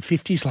 inside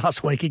 50s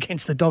last week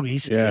against the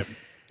Doggies. Yeah.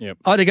 Yep.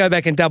 I had to go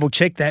back and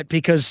double-check that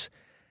because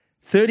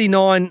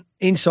 39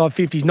 inside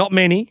 50s, not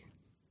many,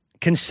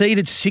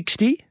 conceded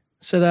 60,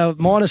 so they were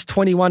minus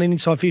 21 in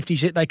inside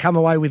 50s, yet they come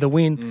away with a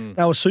win.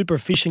 They were super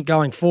efficient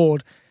going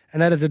forward,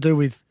 and that had to do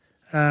with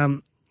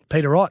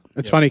Peter Wright.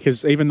 It's funny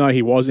because even though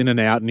he was in and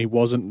out and he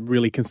wasn't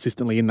really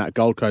consistently in that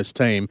Gold Coast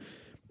team,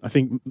 I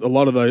think a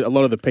lot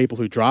of the people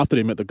who drafted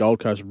him at the Gold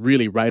Coast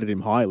really rated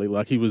him highly.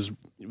 Like, he was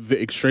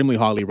extremely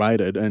highly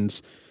rated,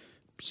 and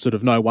sort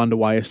of no wonder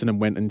why Essendon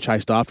went and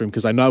chased after him,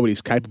 because they know what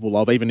he's capable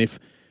of, even if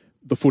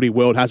the footy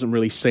world hasn't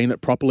really seen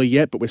it properly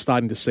yet, but we're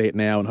starting to see it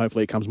now, and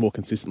hopefully it comes more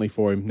consistently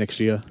for him next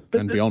year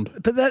and beyond.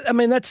 But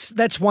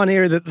that's one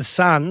area that the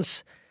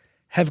Suns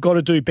have got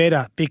to do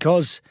better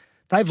because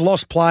they've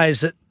lost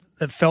players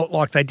that felt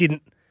like they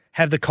didn't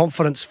have the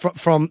confidence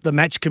from the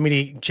match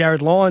committee.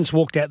 Jared Lyons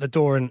walked out the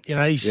door and,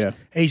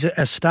 he's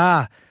a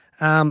star.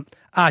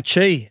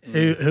 Archie,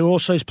 who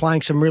also is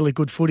playing some really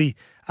good footy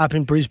up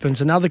in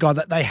Brisbane's another guy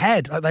that they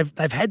had.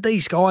 They've had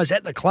these guys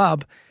at the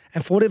club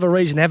and for whatever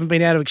reason haven't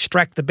been able to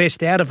extract the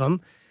best out of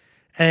them,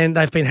 and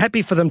they've been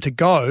happy for them to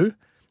go,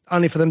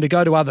 only for them to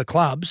go to other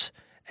clubs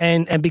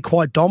and be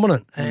quite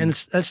dominant. And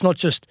that's not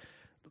just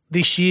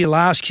this year,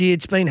 last year.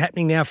 It's been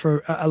happening now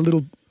for a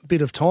little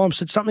bit of time.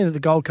 So it's something that the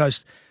Gold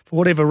Coast, for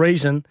whatever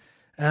reason,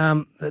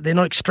 they're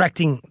not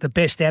extracting the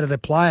best out of their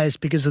players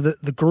because of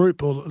the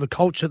group or the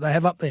culture they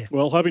have up there.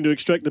 Well, hoping to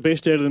extract the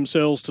best out of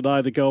themselves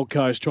today, the Gold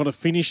Coast, trying to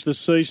finish the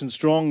season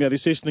strong.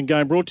 This Essendon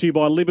game brought to you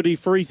by Liberty,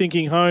 free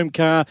thinking home,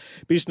 car,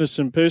 business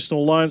and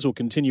personal loans. Will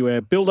continue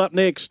our build-up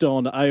next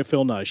on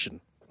AFL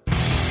Nation.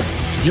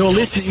 You're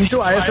listening to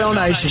AFL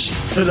Nation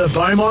for the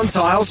Beaumont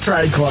Tiles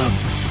Trade Club.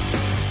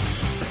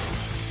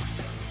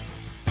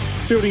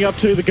 Building up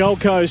to the Gold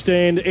Coast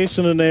and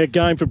Essendon, our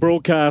game for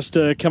broadcast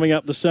coming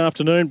up this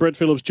afternoon. Brett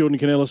Phillips, Jordan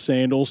Canellis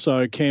and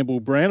also Campbell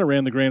Brown.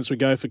 Around the grounds we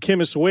go for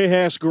Chemist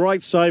Warehouse.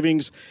 Great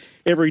savings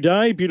every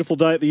day. Beautiful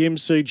day at the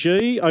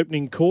MCG.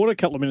 Opening quarter, a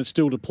couple of minutes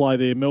still to play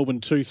there. Melbourne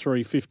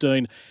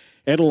 2-3-15.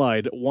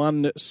 Adelaide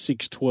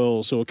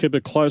 1-6-12. So we'll keep a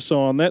close eye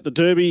on that. The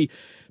Derby,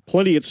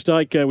 plenty at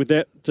stake with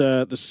that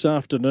this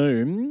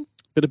afternoon.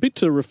 But a bit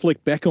to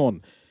reflect back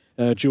on,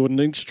 Jordan.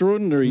 An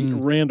extraordinary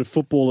round of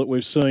football that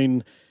we've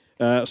seen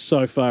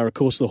so far. Of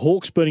course, the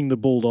Hawks beating the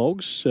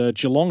Bulldogs.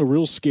 Geelong, a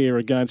real scare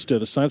against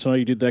the Saints. I know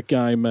you did that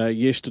game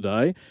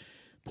yesterday.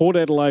 Port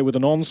Adelaide with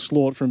an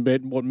onslaught from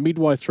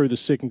midway through the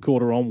second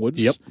quarter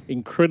onwards. Yep.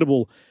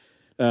 Incredible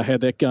how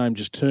that game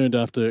just turned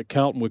after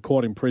Carlton were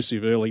quite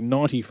impressive early.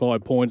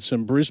 95 points.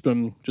 And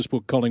Brisbane just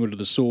put Collingwood to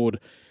the sword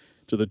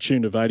to the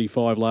tune of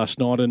 85 last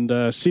night.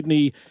 And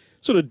Sydney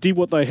sort of did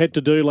what they had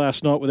to do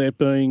last night without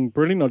being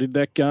brilliant. I did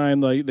that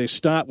game. Their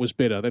start was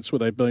better. That's where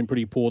they've been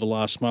pretty poor the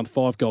last month.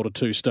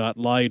 5-2 start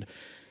laid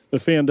the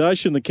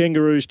foundation. The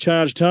Kangaroos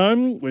charged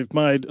home. We've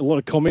made a lot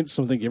of comments.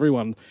 I think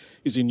everyone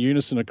is in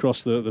unison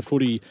across the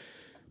footy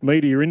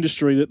media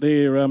industry that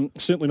they're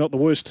certainly not the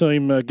worst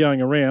team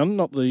going around,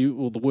 not the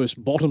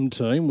worst bottom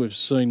team. We've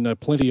seen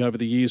plenty over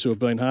the years who have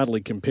been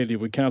hardly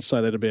competitive. We can't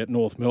say that about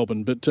North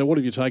Melbourne. But what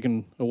have you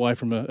taken away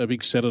from a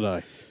big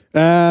Saturday?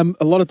 A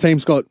lot of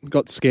teams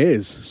got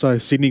scares. So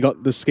Sydney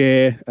got the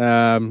scare,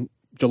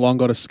 Geelong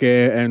got a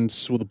scare, and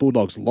the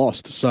Bulldogs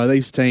lost. So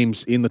these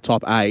teams in the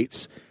top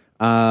 8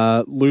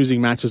 are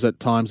losing matches at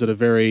times that are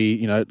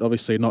very,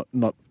 obviously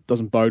not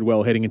doesn't bode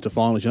well heading into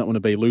finals. You don't want to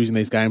be losing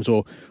these games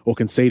or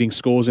conceding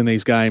scores in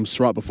these games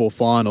right before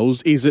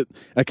finals. Is it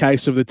a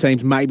case of the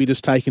teams maybe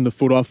just taking the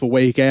foot off a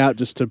week out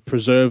just to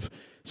preserve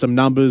some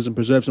numbers and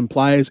preserve some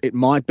players? It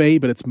might be,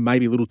 but it's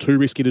maybe a little too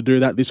risky to do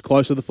that this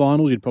close to the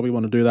finals. You'd probably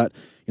want to do that,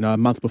 a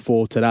month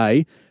before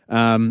today.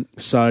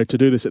 So to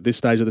do this at this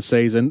stage of the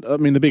season, I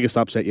mean, the biggest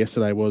upset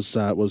yesterday was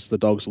the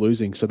Dogs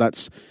losing. So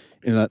that's,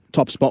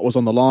 top spot was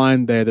on the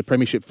line. They're the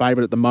premiership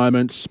favourite at the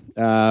moment,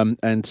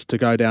 and to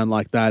go down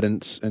like that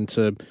and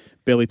to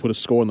barely put a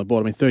score on the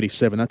board. I mean,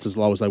 37. That's as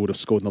low as they would have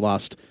scored in the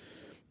last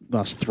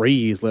 3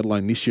 years, let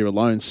alone this year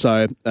alone.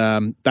 So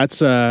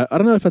that's I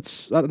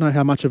don't know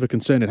how much of a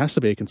concern. It has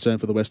to be a concern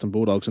for the Western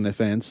Bulldogs and their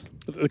fans.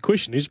 The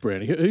question is,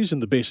 Brownie, who's in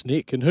the best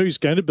nick and who's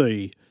going to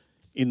be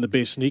in the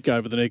best nick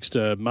over the next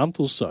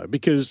month or so?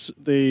 Because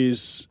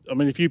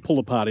if you pull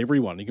apart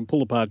everyone, you can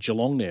pull apart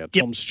Geelong now. Yep.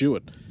 Tom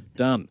Stewart,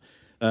 done.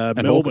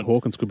 And Melbourne,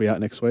 Hawkins could be out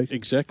next week.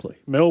 Exactly.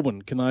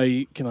 Melbourne, can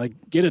they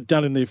get it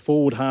done in their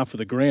forward half of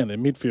the ground? Their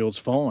midfield's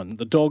fine.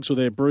 The Dogs with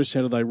their Bruce,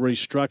 how do they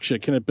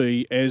restructure? Can it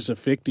be as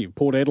effective?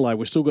 Port Adelaide,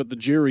 we've still got the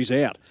juries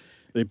out.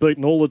 They've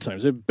beaten all the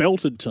teams. They've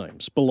belted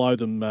teams below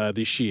them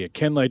this year.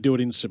 Can they do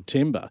it in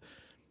September?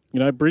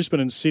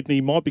 Brisbane and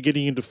Sydney might be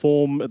getting into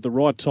form at the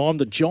right time.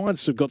 The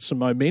Giants have got some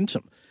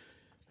momentum,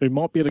 who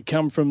might be able to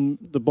come from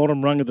the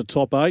bottom rung of the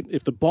top 8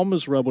 if the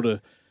Bombers were able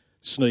to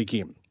sneak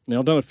in. Now,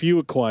 I've done a few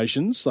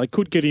equations. They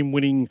could get him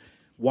winning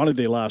one of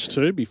their last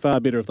 2. It'd be far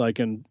better if they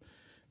can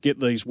get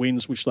these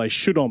wins, which they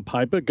should on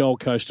paper, Gold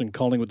Coast and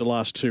Collingwood the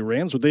last 2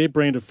 rounds. With their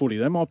brand of footy,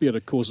 they might be able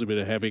to cause a bit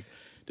of havoc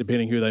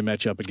depending who they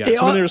match up against.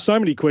 Yeah, there are so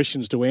many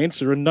questions to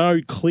answer and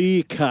no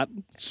clear-cut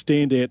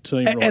standout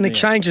team right now. And it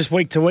changes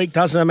week to week,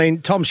 doesn't it? I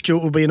mean, Tom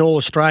Stewart will be an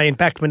All-Australian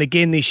backman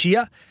again this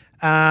year,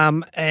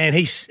 and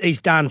he's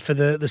done for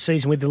the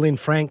season with the Lynn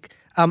Frank.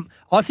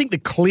 I think the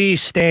clear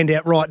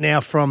standout right now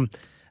from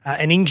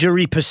an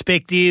injury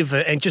perspective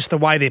and just the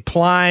way they're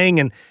playing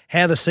and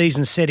how the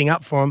season's setting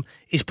up for them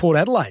is Port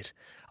Adelaide.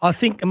 I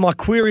think my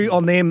query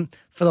on them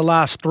for the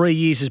last 3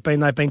 years has been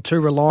they've been too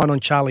reliant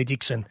on Charlie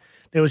Dixon.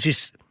 There was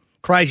this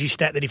crazy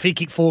stat that if he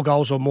kicked 4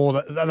 goals or more,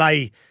 that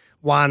they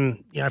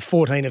won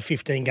 14 of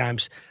 15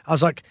 games. I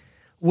was like,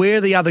 where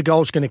are the other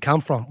goals going to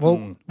come from?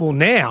 Well,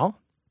 now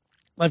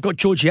they've got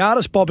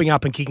Georgiades bobbing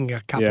up and kicking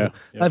a couple. Yeah.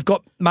 They've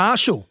got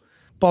Marshall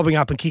bobbing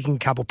up and kicking a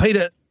couple.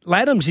 Peter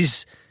Laddams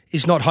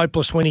is not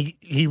hopeless when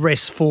he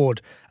rests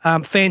forward.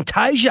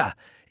 Fantasia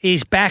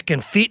is back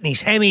and fit and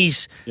his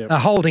hammies are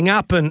holding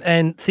up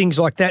and things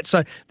like that.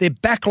 So their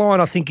back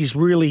line, I think, is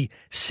really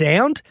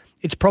sound.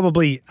 It's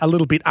probably a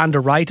little bit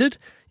underrated.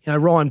 You know,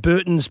 Ryan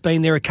Burton's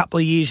been there a couple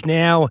of years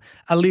now.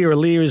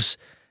 Alir is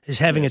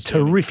having a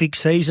terrific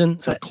season.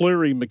 For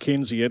Cleary,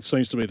 McKenzie, it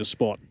seems to be the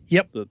spot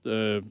Yep.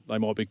 that they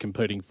might be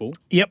competing for.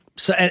 Yep.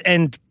 So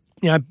and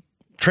you know,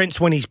 Trent's,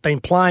 when he's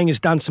been playing, has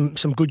done some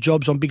good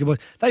jobs on bigger boys.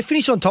 They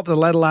finished on top of the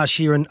ladder last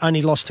year and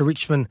only lost to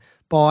Richmond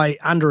by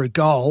under a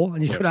goal.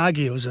 And you could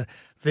argue it was a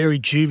very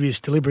dubious,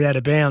 deliberate out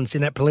of bounds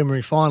in that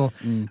preliminary final.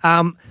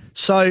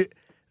 So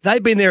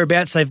they've been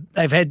thereabouts. They've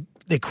had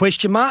their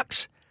question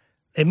marks.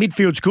 Their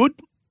midfield's good.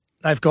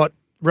 They've got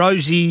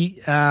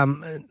Rosie,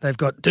 they've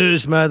got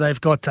Dersma,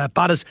 they've got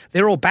Butters.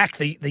 They're all back,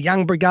 the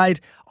young brigade.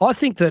 I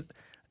think that,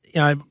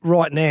 you know,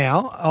 right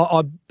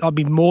now, I'd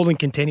be more than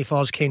content if I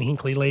was Ken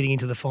Hinkley leading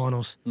into the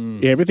finals.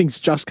 Yeah, everything's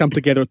just come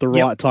together at the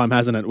right time,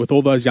 hasn't it? With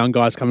all those young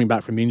guys coming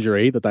back from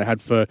injury that they had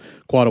for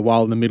quite a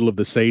while in the middle of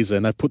the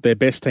season. They've put their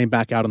best team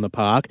back out on the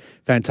park.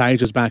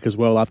 Fantasia's back as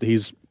well after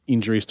his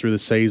injuries through the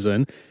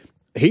season.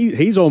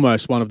 He's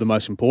almost one of the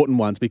most important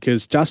ones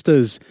because just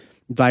as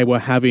they were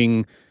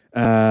having...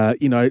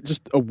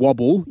 just a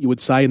wobble, you would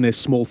say, in their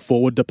small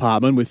forward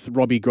department with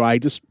Robbie Gray.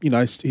 Just,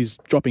 he's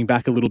dropping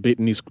back a little bit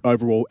in his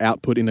overall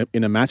output in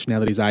a match now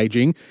that he's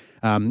aging.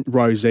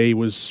 Rosie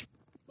was,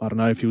 I don't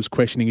know if he was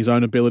questioning his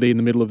own ability in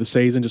the middle of the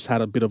season, just had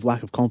a bit of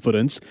lack of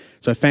confidence.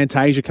 So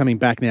Fantasia coming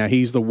back now,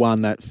 he's the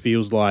one that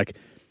feels like,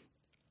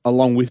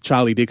 along with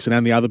Charlie Dixon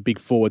and the other big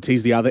forwards,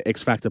 he's the other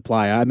X-factor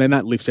player, and then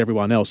that lifts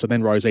everyone else. So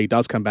then Rosie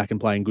does come back and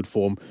play in good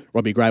form.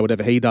 Robbie Gray,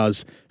 whatever he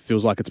does,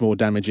 feels like it's more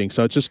damaging.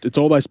 So it's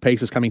all those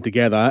pieces coming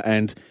together,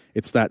 and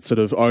it's that sort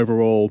of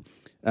overall,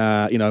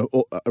 a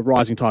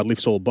rising tide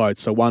lifts all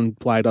boats. So one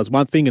player does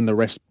one thing, and the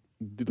rest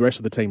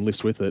of the team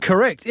lifts with it.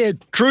 Correct. Yeah,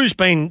 Drew's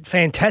been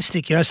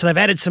fantastic, so they've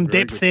added some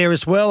depth there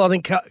as well. I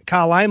think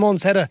Carl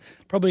Amon's had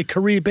probably a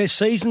career best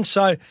season.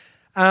 So,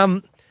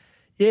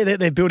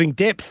 they're building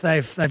depth.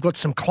 They've got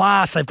some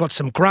class. They've got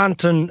some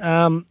grunt, and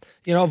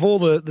of all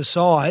the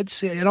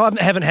sides, and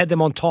I haven't had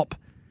them on top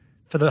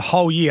for the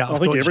whole year. I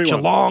think everyone,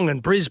 Geelong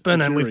and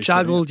Brisbane, and we've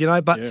juggled,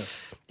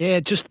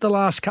 just the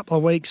last couple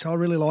of weeks, I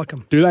really like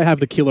them. Do they have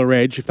the killer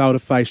edge if they were to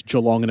face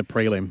Geelong in a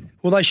prelim?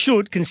 Well, they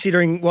should,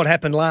 considering what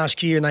happened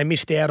last year, and they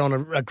missed out on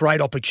a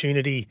great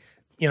opportunity,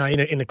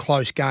 in a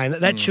close game.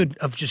 That should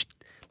have just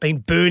been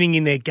burning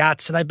in their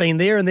guts. So they've been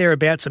there and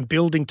thereabouts and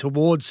building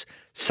towards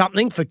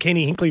something for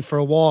Kenny Hinkley for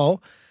a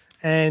while,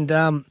 and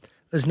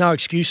there's no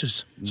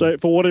excuses. So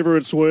for whatever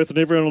it's worth, and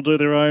everyone will do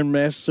their own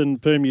maths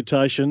and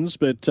permutations,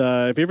 but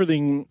if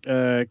everything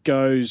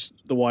goes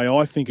the way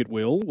I think it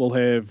will, we'll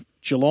have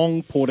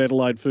Geelong, Port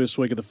Adelaide first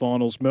week of the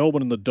finals,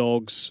 Melbourne and the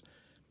Dogs,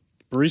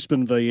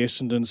 Brisbane v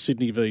Essendon,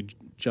 Sydney v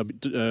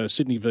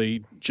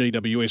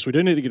GWS. We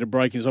do need to get a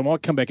break in, so I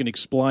might come back and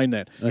explain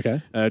that.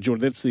 Okay. Jordan,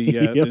 that's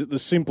the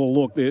simple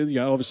look there.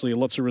 Obviously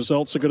lots of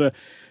results are going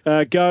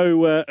to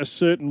go a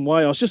certain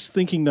way. I was just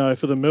thinking, though,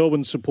 for the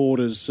Melbourne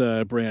supporters,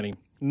 Brownie,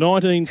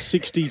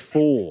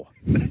 1964.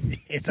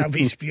 They'll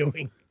be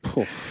spewing.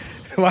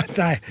 Won't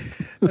they?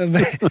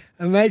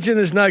 Imagine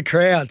there's no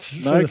crowds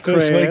for the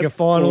first week of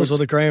finals or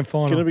the grand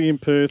final. It's going to be in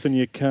Perth and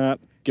you can't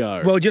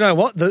go. Well, do you know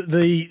what?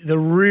 The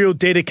real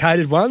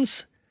dedicated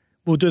ones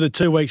will do the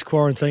 2 weeks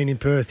quarantine in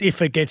Perth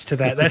if it gets to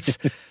that.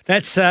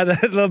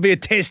 That'll be a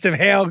test of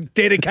how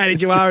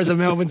dedicated you are as a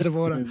Melbourne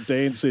supporter.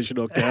 Dan says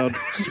you're not going.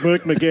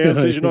 Smirk McGowan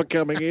says you're not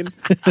coming in.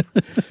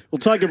 We'll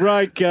take a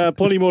break.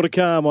 Plenty more to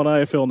come on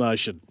AFL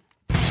Nation.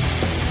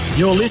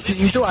 You're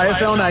listening to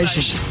AFL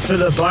Nation for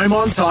the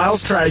Beaumont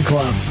Tiles Trade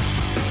Club.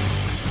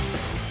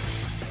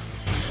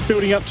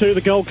 Building up to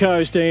the Gold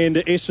Coast and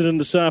Essendon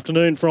this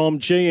afternoon from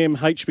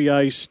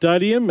GMHBA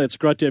Stadium. It's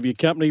great to have your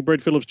company.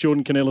 Brett Phillips,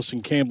 Jordan Canellis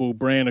and Campbell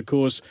Brown, of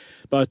course.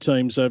 Both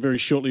teams very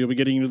shortly will be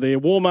getting into their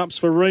warm-ups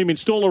for Ream.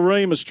 Install a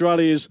Ream,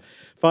 Australia's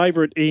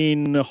favourite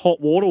in hot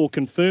water. We'll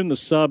confirm the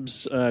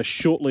subs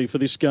shortly for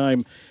this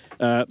game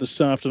this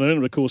afternoon.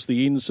 And, of course,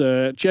 the ins,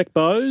 Jack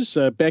Bowes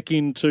back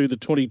into the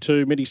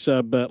 22.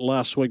 Medi-sub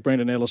last week.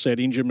 Brandon Ellis out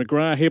injured.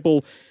 McGrath,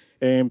 Heppel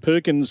and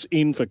Perkins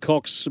in for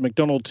Cox,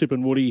 McDonald, Tip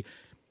and Woody,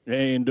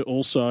 and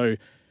also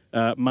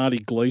Marty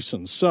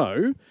Gleeson.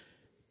 So,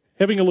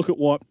 having a look at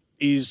what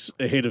is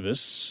ahead of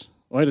us,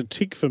 I had a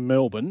tick for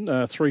Melbourne,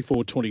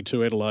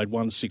 3-4-22, Adelaide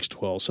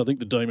 1-6-12. So I think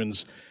the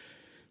Demons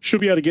should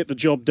be able to get the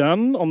job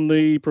done. On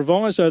the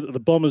proviso that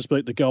the Bombers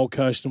beat the Gold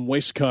Coast and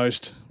West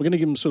Coast, we're going to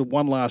give them sort of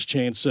one last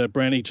chance,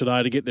 Branny,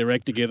 today to get their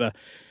act together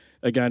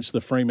against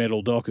the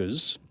Fremantle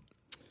Dockers.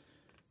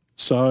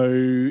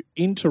 So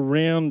into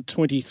round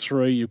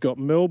 23, you've got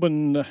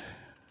Melbourne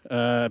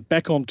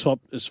back on top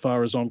as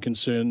far as I'm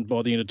concerned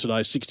by the end of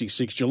today,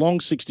 66. Geelong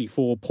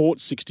 64, Port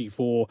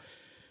 64,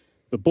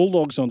 the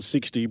Bulldogs on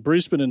 60,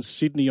 Brisbane and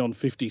Sydney on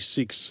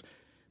 56.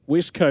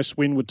 West Coast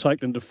win would take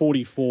them to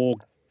 44,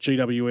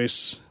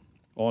 GWS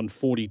on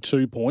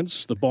 42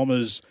 points. The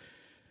Bombers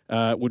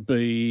would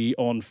be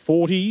on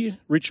 40,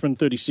 Richmond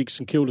 36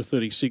 and Kilda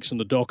 36,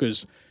 and the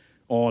Dockers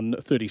on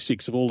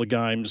 36 if all the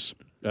games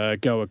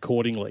go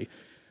accordingly.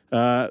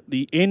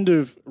 The end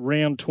of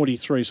round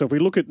 23. So if we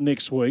look at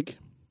next week,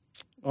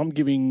 I'm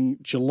giving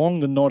Geelong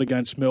the nod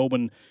against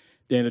Melbourne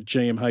down at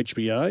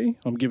GMHBA.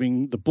 I'm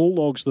giving the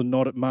Bulldogs the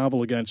nod at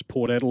Marvel against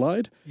Port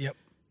Adelaide. Yep.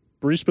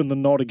 Brisbane the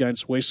nod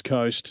against West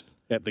Coast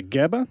at the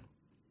Gabba.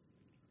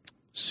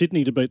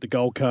 Sydney to beat the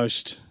Gold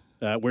Coast,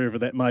 wherever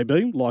that may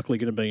be, likely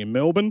going to be in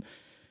Melbourne.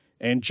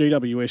 And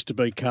GWS to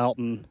beat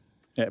Carlton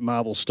at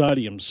Marvel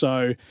Stadium.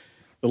 So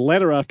the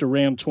ladder after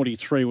round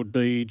 23 would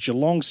be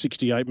Geelong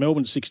 68,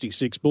 Melbourne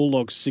 66,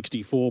 Bulldogs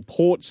 64,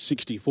 Port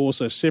 64,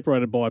 so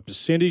separated by a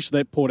percentage.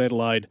 That Port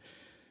Adelaide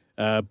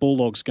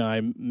Bulldogs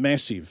game,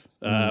 massive,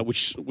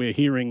 which we're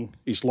hearing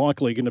is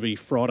likely going to be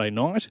Friday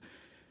night.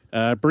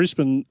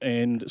 Brisbane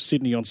and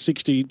Sydney on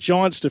 60,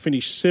 Giants to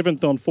finish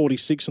 7th on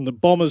 46, and the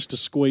Bombers to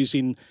squeeze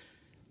in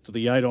to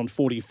the 8 on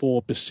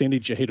 44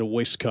 percentage ahead of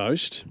West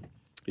Coast,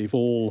 if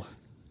all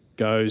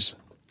goes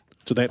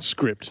to that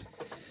script.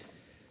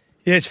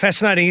 Yeah, it's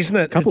fascinating, isn't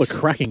it? A couple of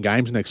cracking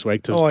games next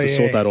week to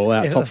sort that all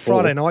out. Yeah, Top the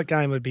Friday night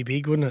game would be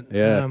big, wouldn't it?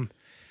 Yeah.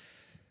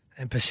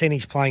 And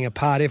percentage playing a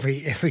part.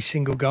 Every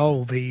single goal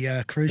will be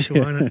crucial,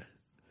 won't it?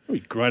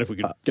 It'd be great if we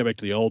could go back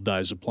to the old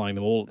days of playing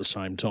them all at the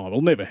same time.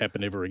 It'll never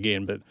happen ever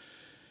again, but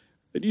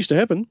it used to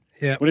happen.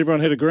 Yeah. When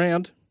everyone had a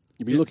ground,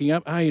 you'd be looking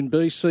up A and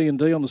B, C and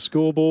D on the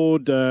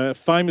scoreboard.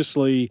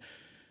 Famously,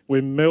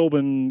 when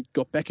Melbourne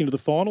got back into the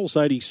finals,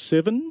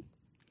 87,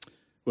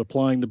 we're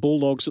playing the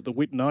Bulldogs at the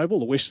Whitten Oval,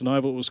 the Western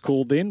Oval it was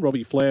called then.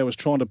 Robbie Flower was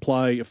trying to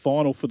play a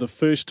final for the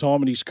first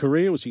time in his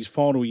career. It was his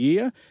final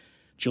year.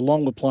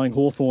 Geelong were playing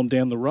Hawthorn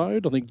down the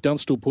road. I think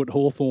Dunstall put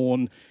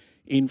Hawthorn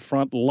in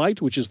front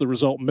late, which is the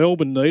result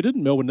Melbourne needed.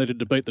 Melbourne needed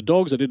to beat the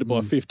Dogs. They did it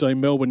by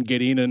 15. Melbourne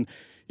get in, and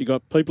you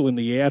got people in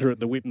the outer at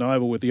the Whitten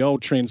Oval with the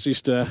old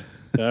transistor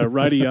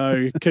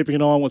radio, keeping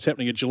an eye on what's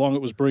happening at Geelong.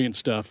 It was brilliant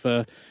stuff.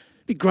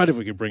 Be great if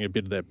we could bring a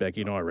bit of that back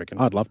in, I reckon.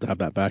 I'd love to have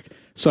that back.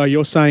 So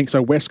you're saying,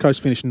 West Coast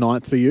finished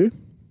 9th for you?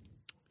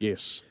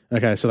 Yes.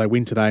 Okay, so they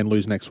win today and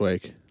lose next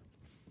week.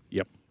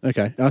 Yep.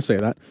 Okay, I see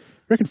that.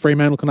 Reckon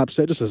Fremantle can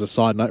upset, just as a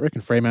side note,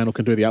 reckon Fremantle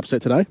can do the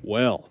upset today?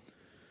 Well,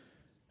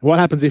 what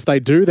happens if they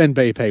do then,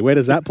 BP? Where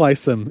does that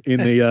place them in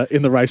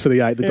the race for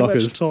the 8, the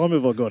Dockers? How much time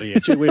have I got here?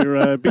 We're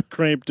a bit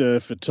cramped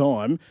for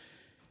time.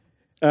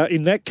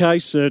 In that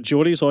case,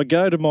 Geordie, as I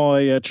go to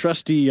my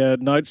trusty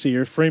notes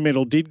here,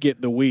 Fremantle did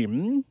get the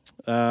win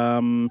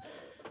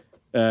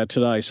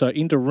today. So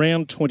into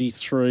round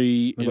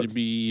 23, it'd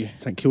be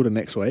St Kilda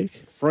next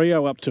week.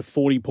 Freo up to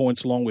 40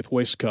 points along with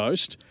West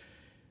Coast,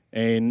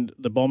 and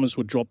the Bombers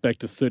would drop back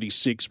to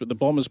 36. But the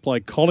Bombers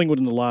played Collingwood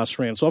in the last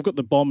round. So I've got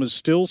the Bombers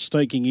still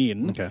sneaking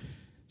in. Okay.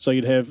 So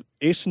you'd have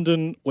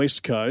Essendon,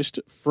 West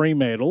Coast,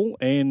 Fremantle,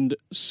 and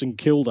St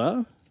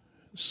Kilda.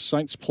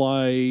 Saints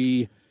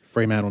play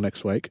Fremantle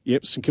next week.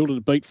 Yep, St Kilda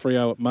to beat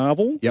Freo at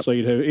Marvel. Yep. So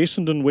you'd have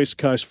Essendon, West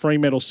Coast,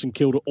 Fremantle, St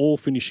Kilda all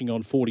finishing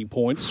on 40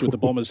 points with the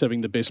Bombers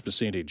having the best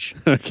percentage.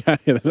 Okay,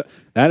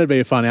 that'd be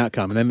a fun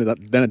outcome. And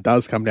then it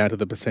does come down to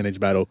the percentage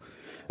battle.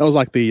 That was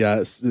like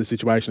the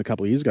situation a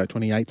couple of years ago,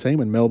 2018,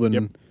 when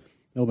Melbourne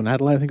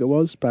Adelaide, I think it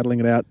was, battling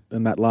it out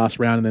in that last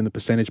round, and then the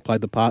percentage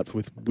played the part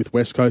with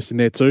West Coast in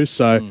there too.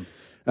 So,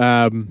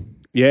 I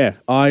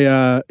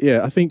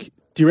think.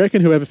 Do you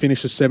reckon whoever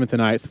finishes 7th and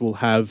 8th will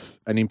have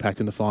an impact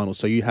in the final?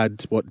 So you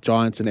had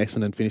Giants and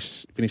Essendon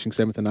finishing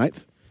 7th and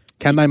 8th.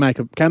 Can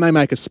they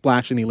make a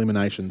splash in the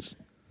eliminations?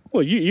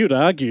 Well, you'd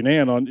argue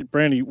now, and I'm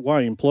Brandy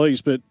weighing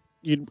please, but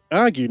you'd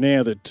argue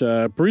now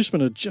that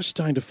Brisbane are just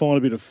starting to find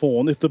a bit of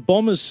form. If the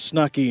Bombers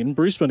snuck in,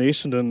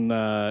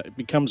 Brisbane-Essendon it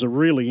becomes a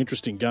really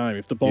interesting game.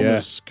 If the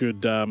Bombers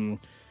could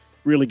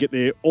really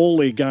get all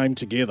their game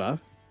together,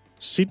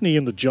 Sydney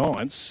and the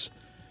Giants...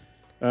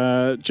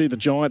 the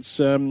Giants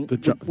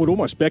would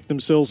almost back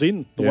themselves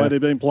in the way they've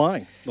been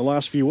playing the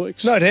last few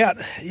weeks. No doubt.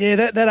 Yeah,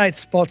 that 8th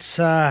spot's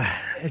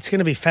it's going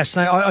to be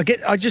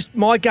fascinating.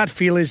 My gut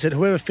feel is that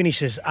whoever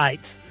finishes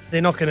 8th,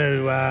 they're not going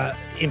to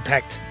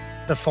impact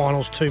the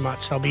finals too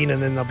much. They'll be in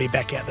and then they'll be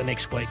back out the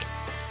next week.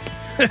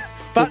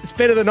 But it's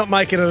better than not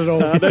making it at all.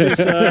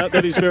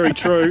 That is very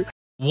true.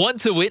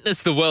 Want to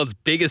witness the world's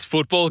biggest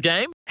football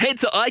game? Head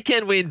to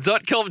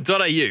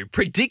iCanWin.com.au,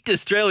 predict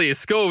Australia's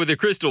score with a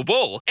crystal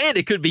ball, and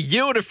it could be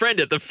you and a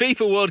friend at the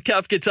FIFA World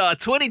Cup Qatar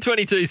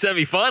 2022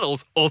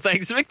 semi-finals, all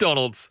thanks to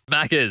McDonald's.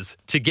 Maccas,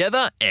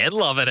 together and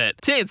loving it.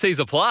 TNCs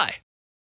apply.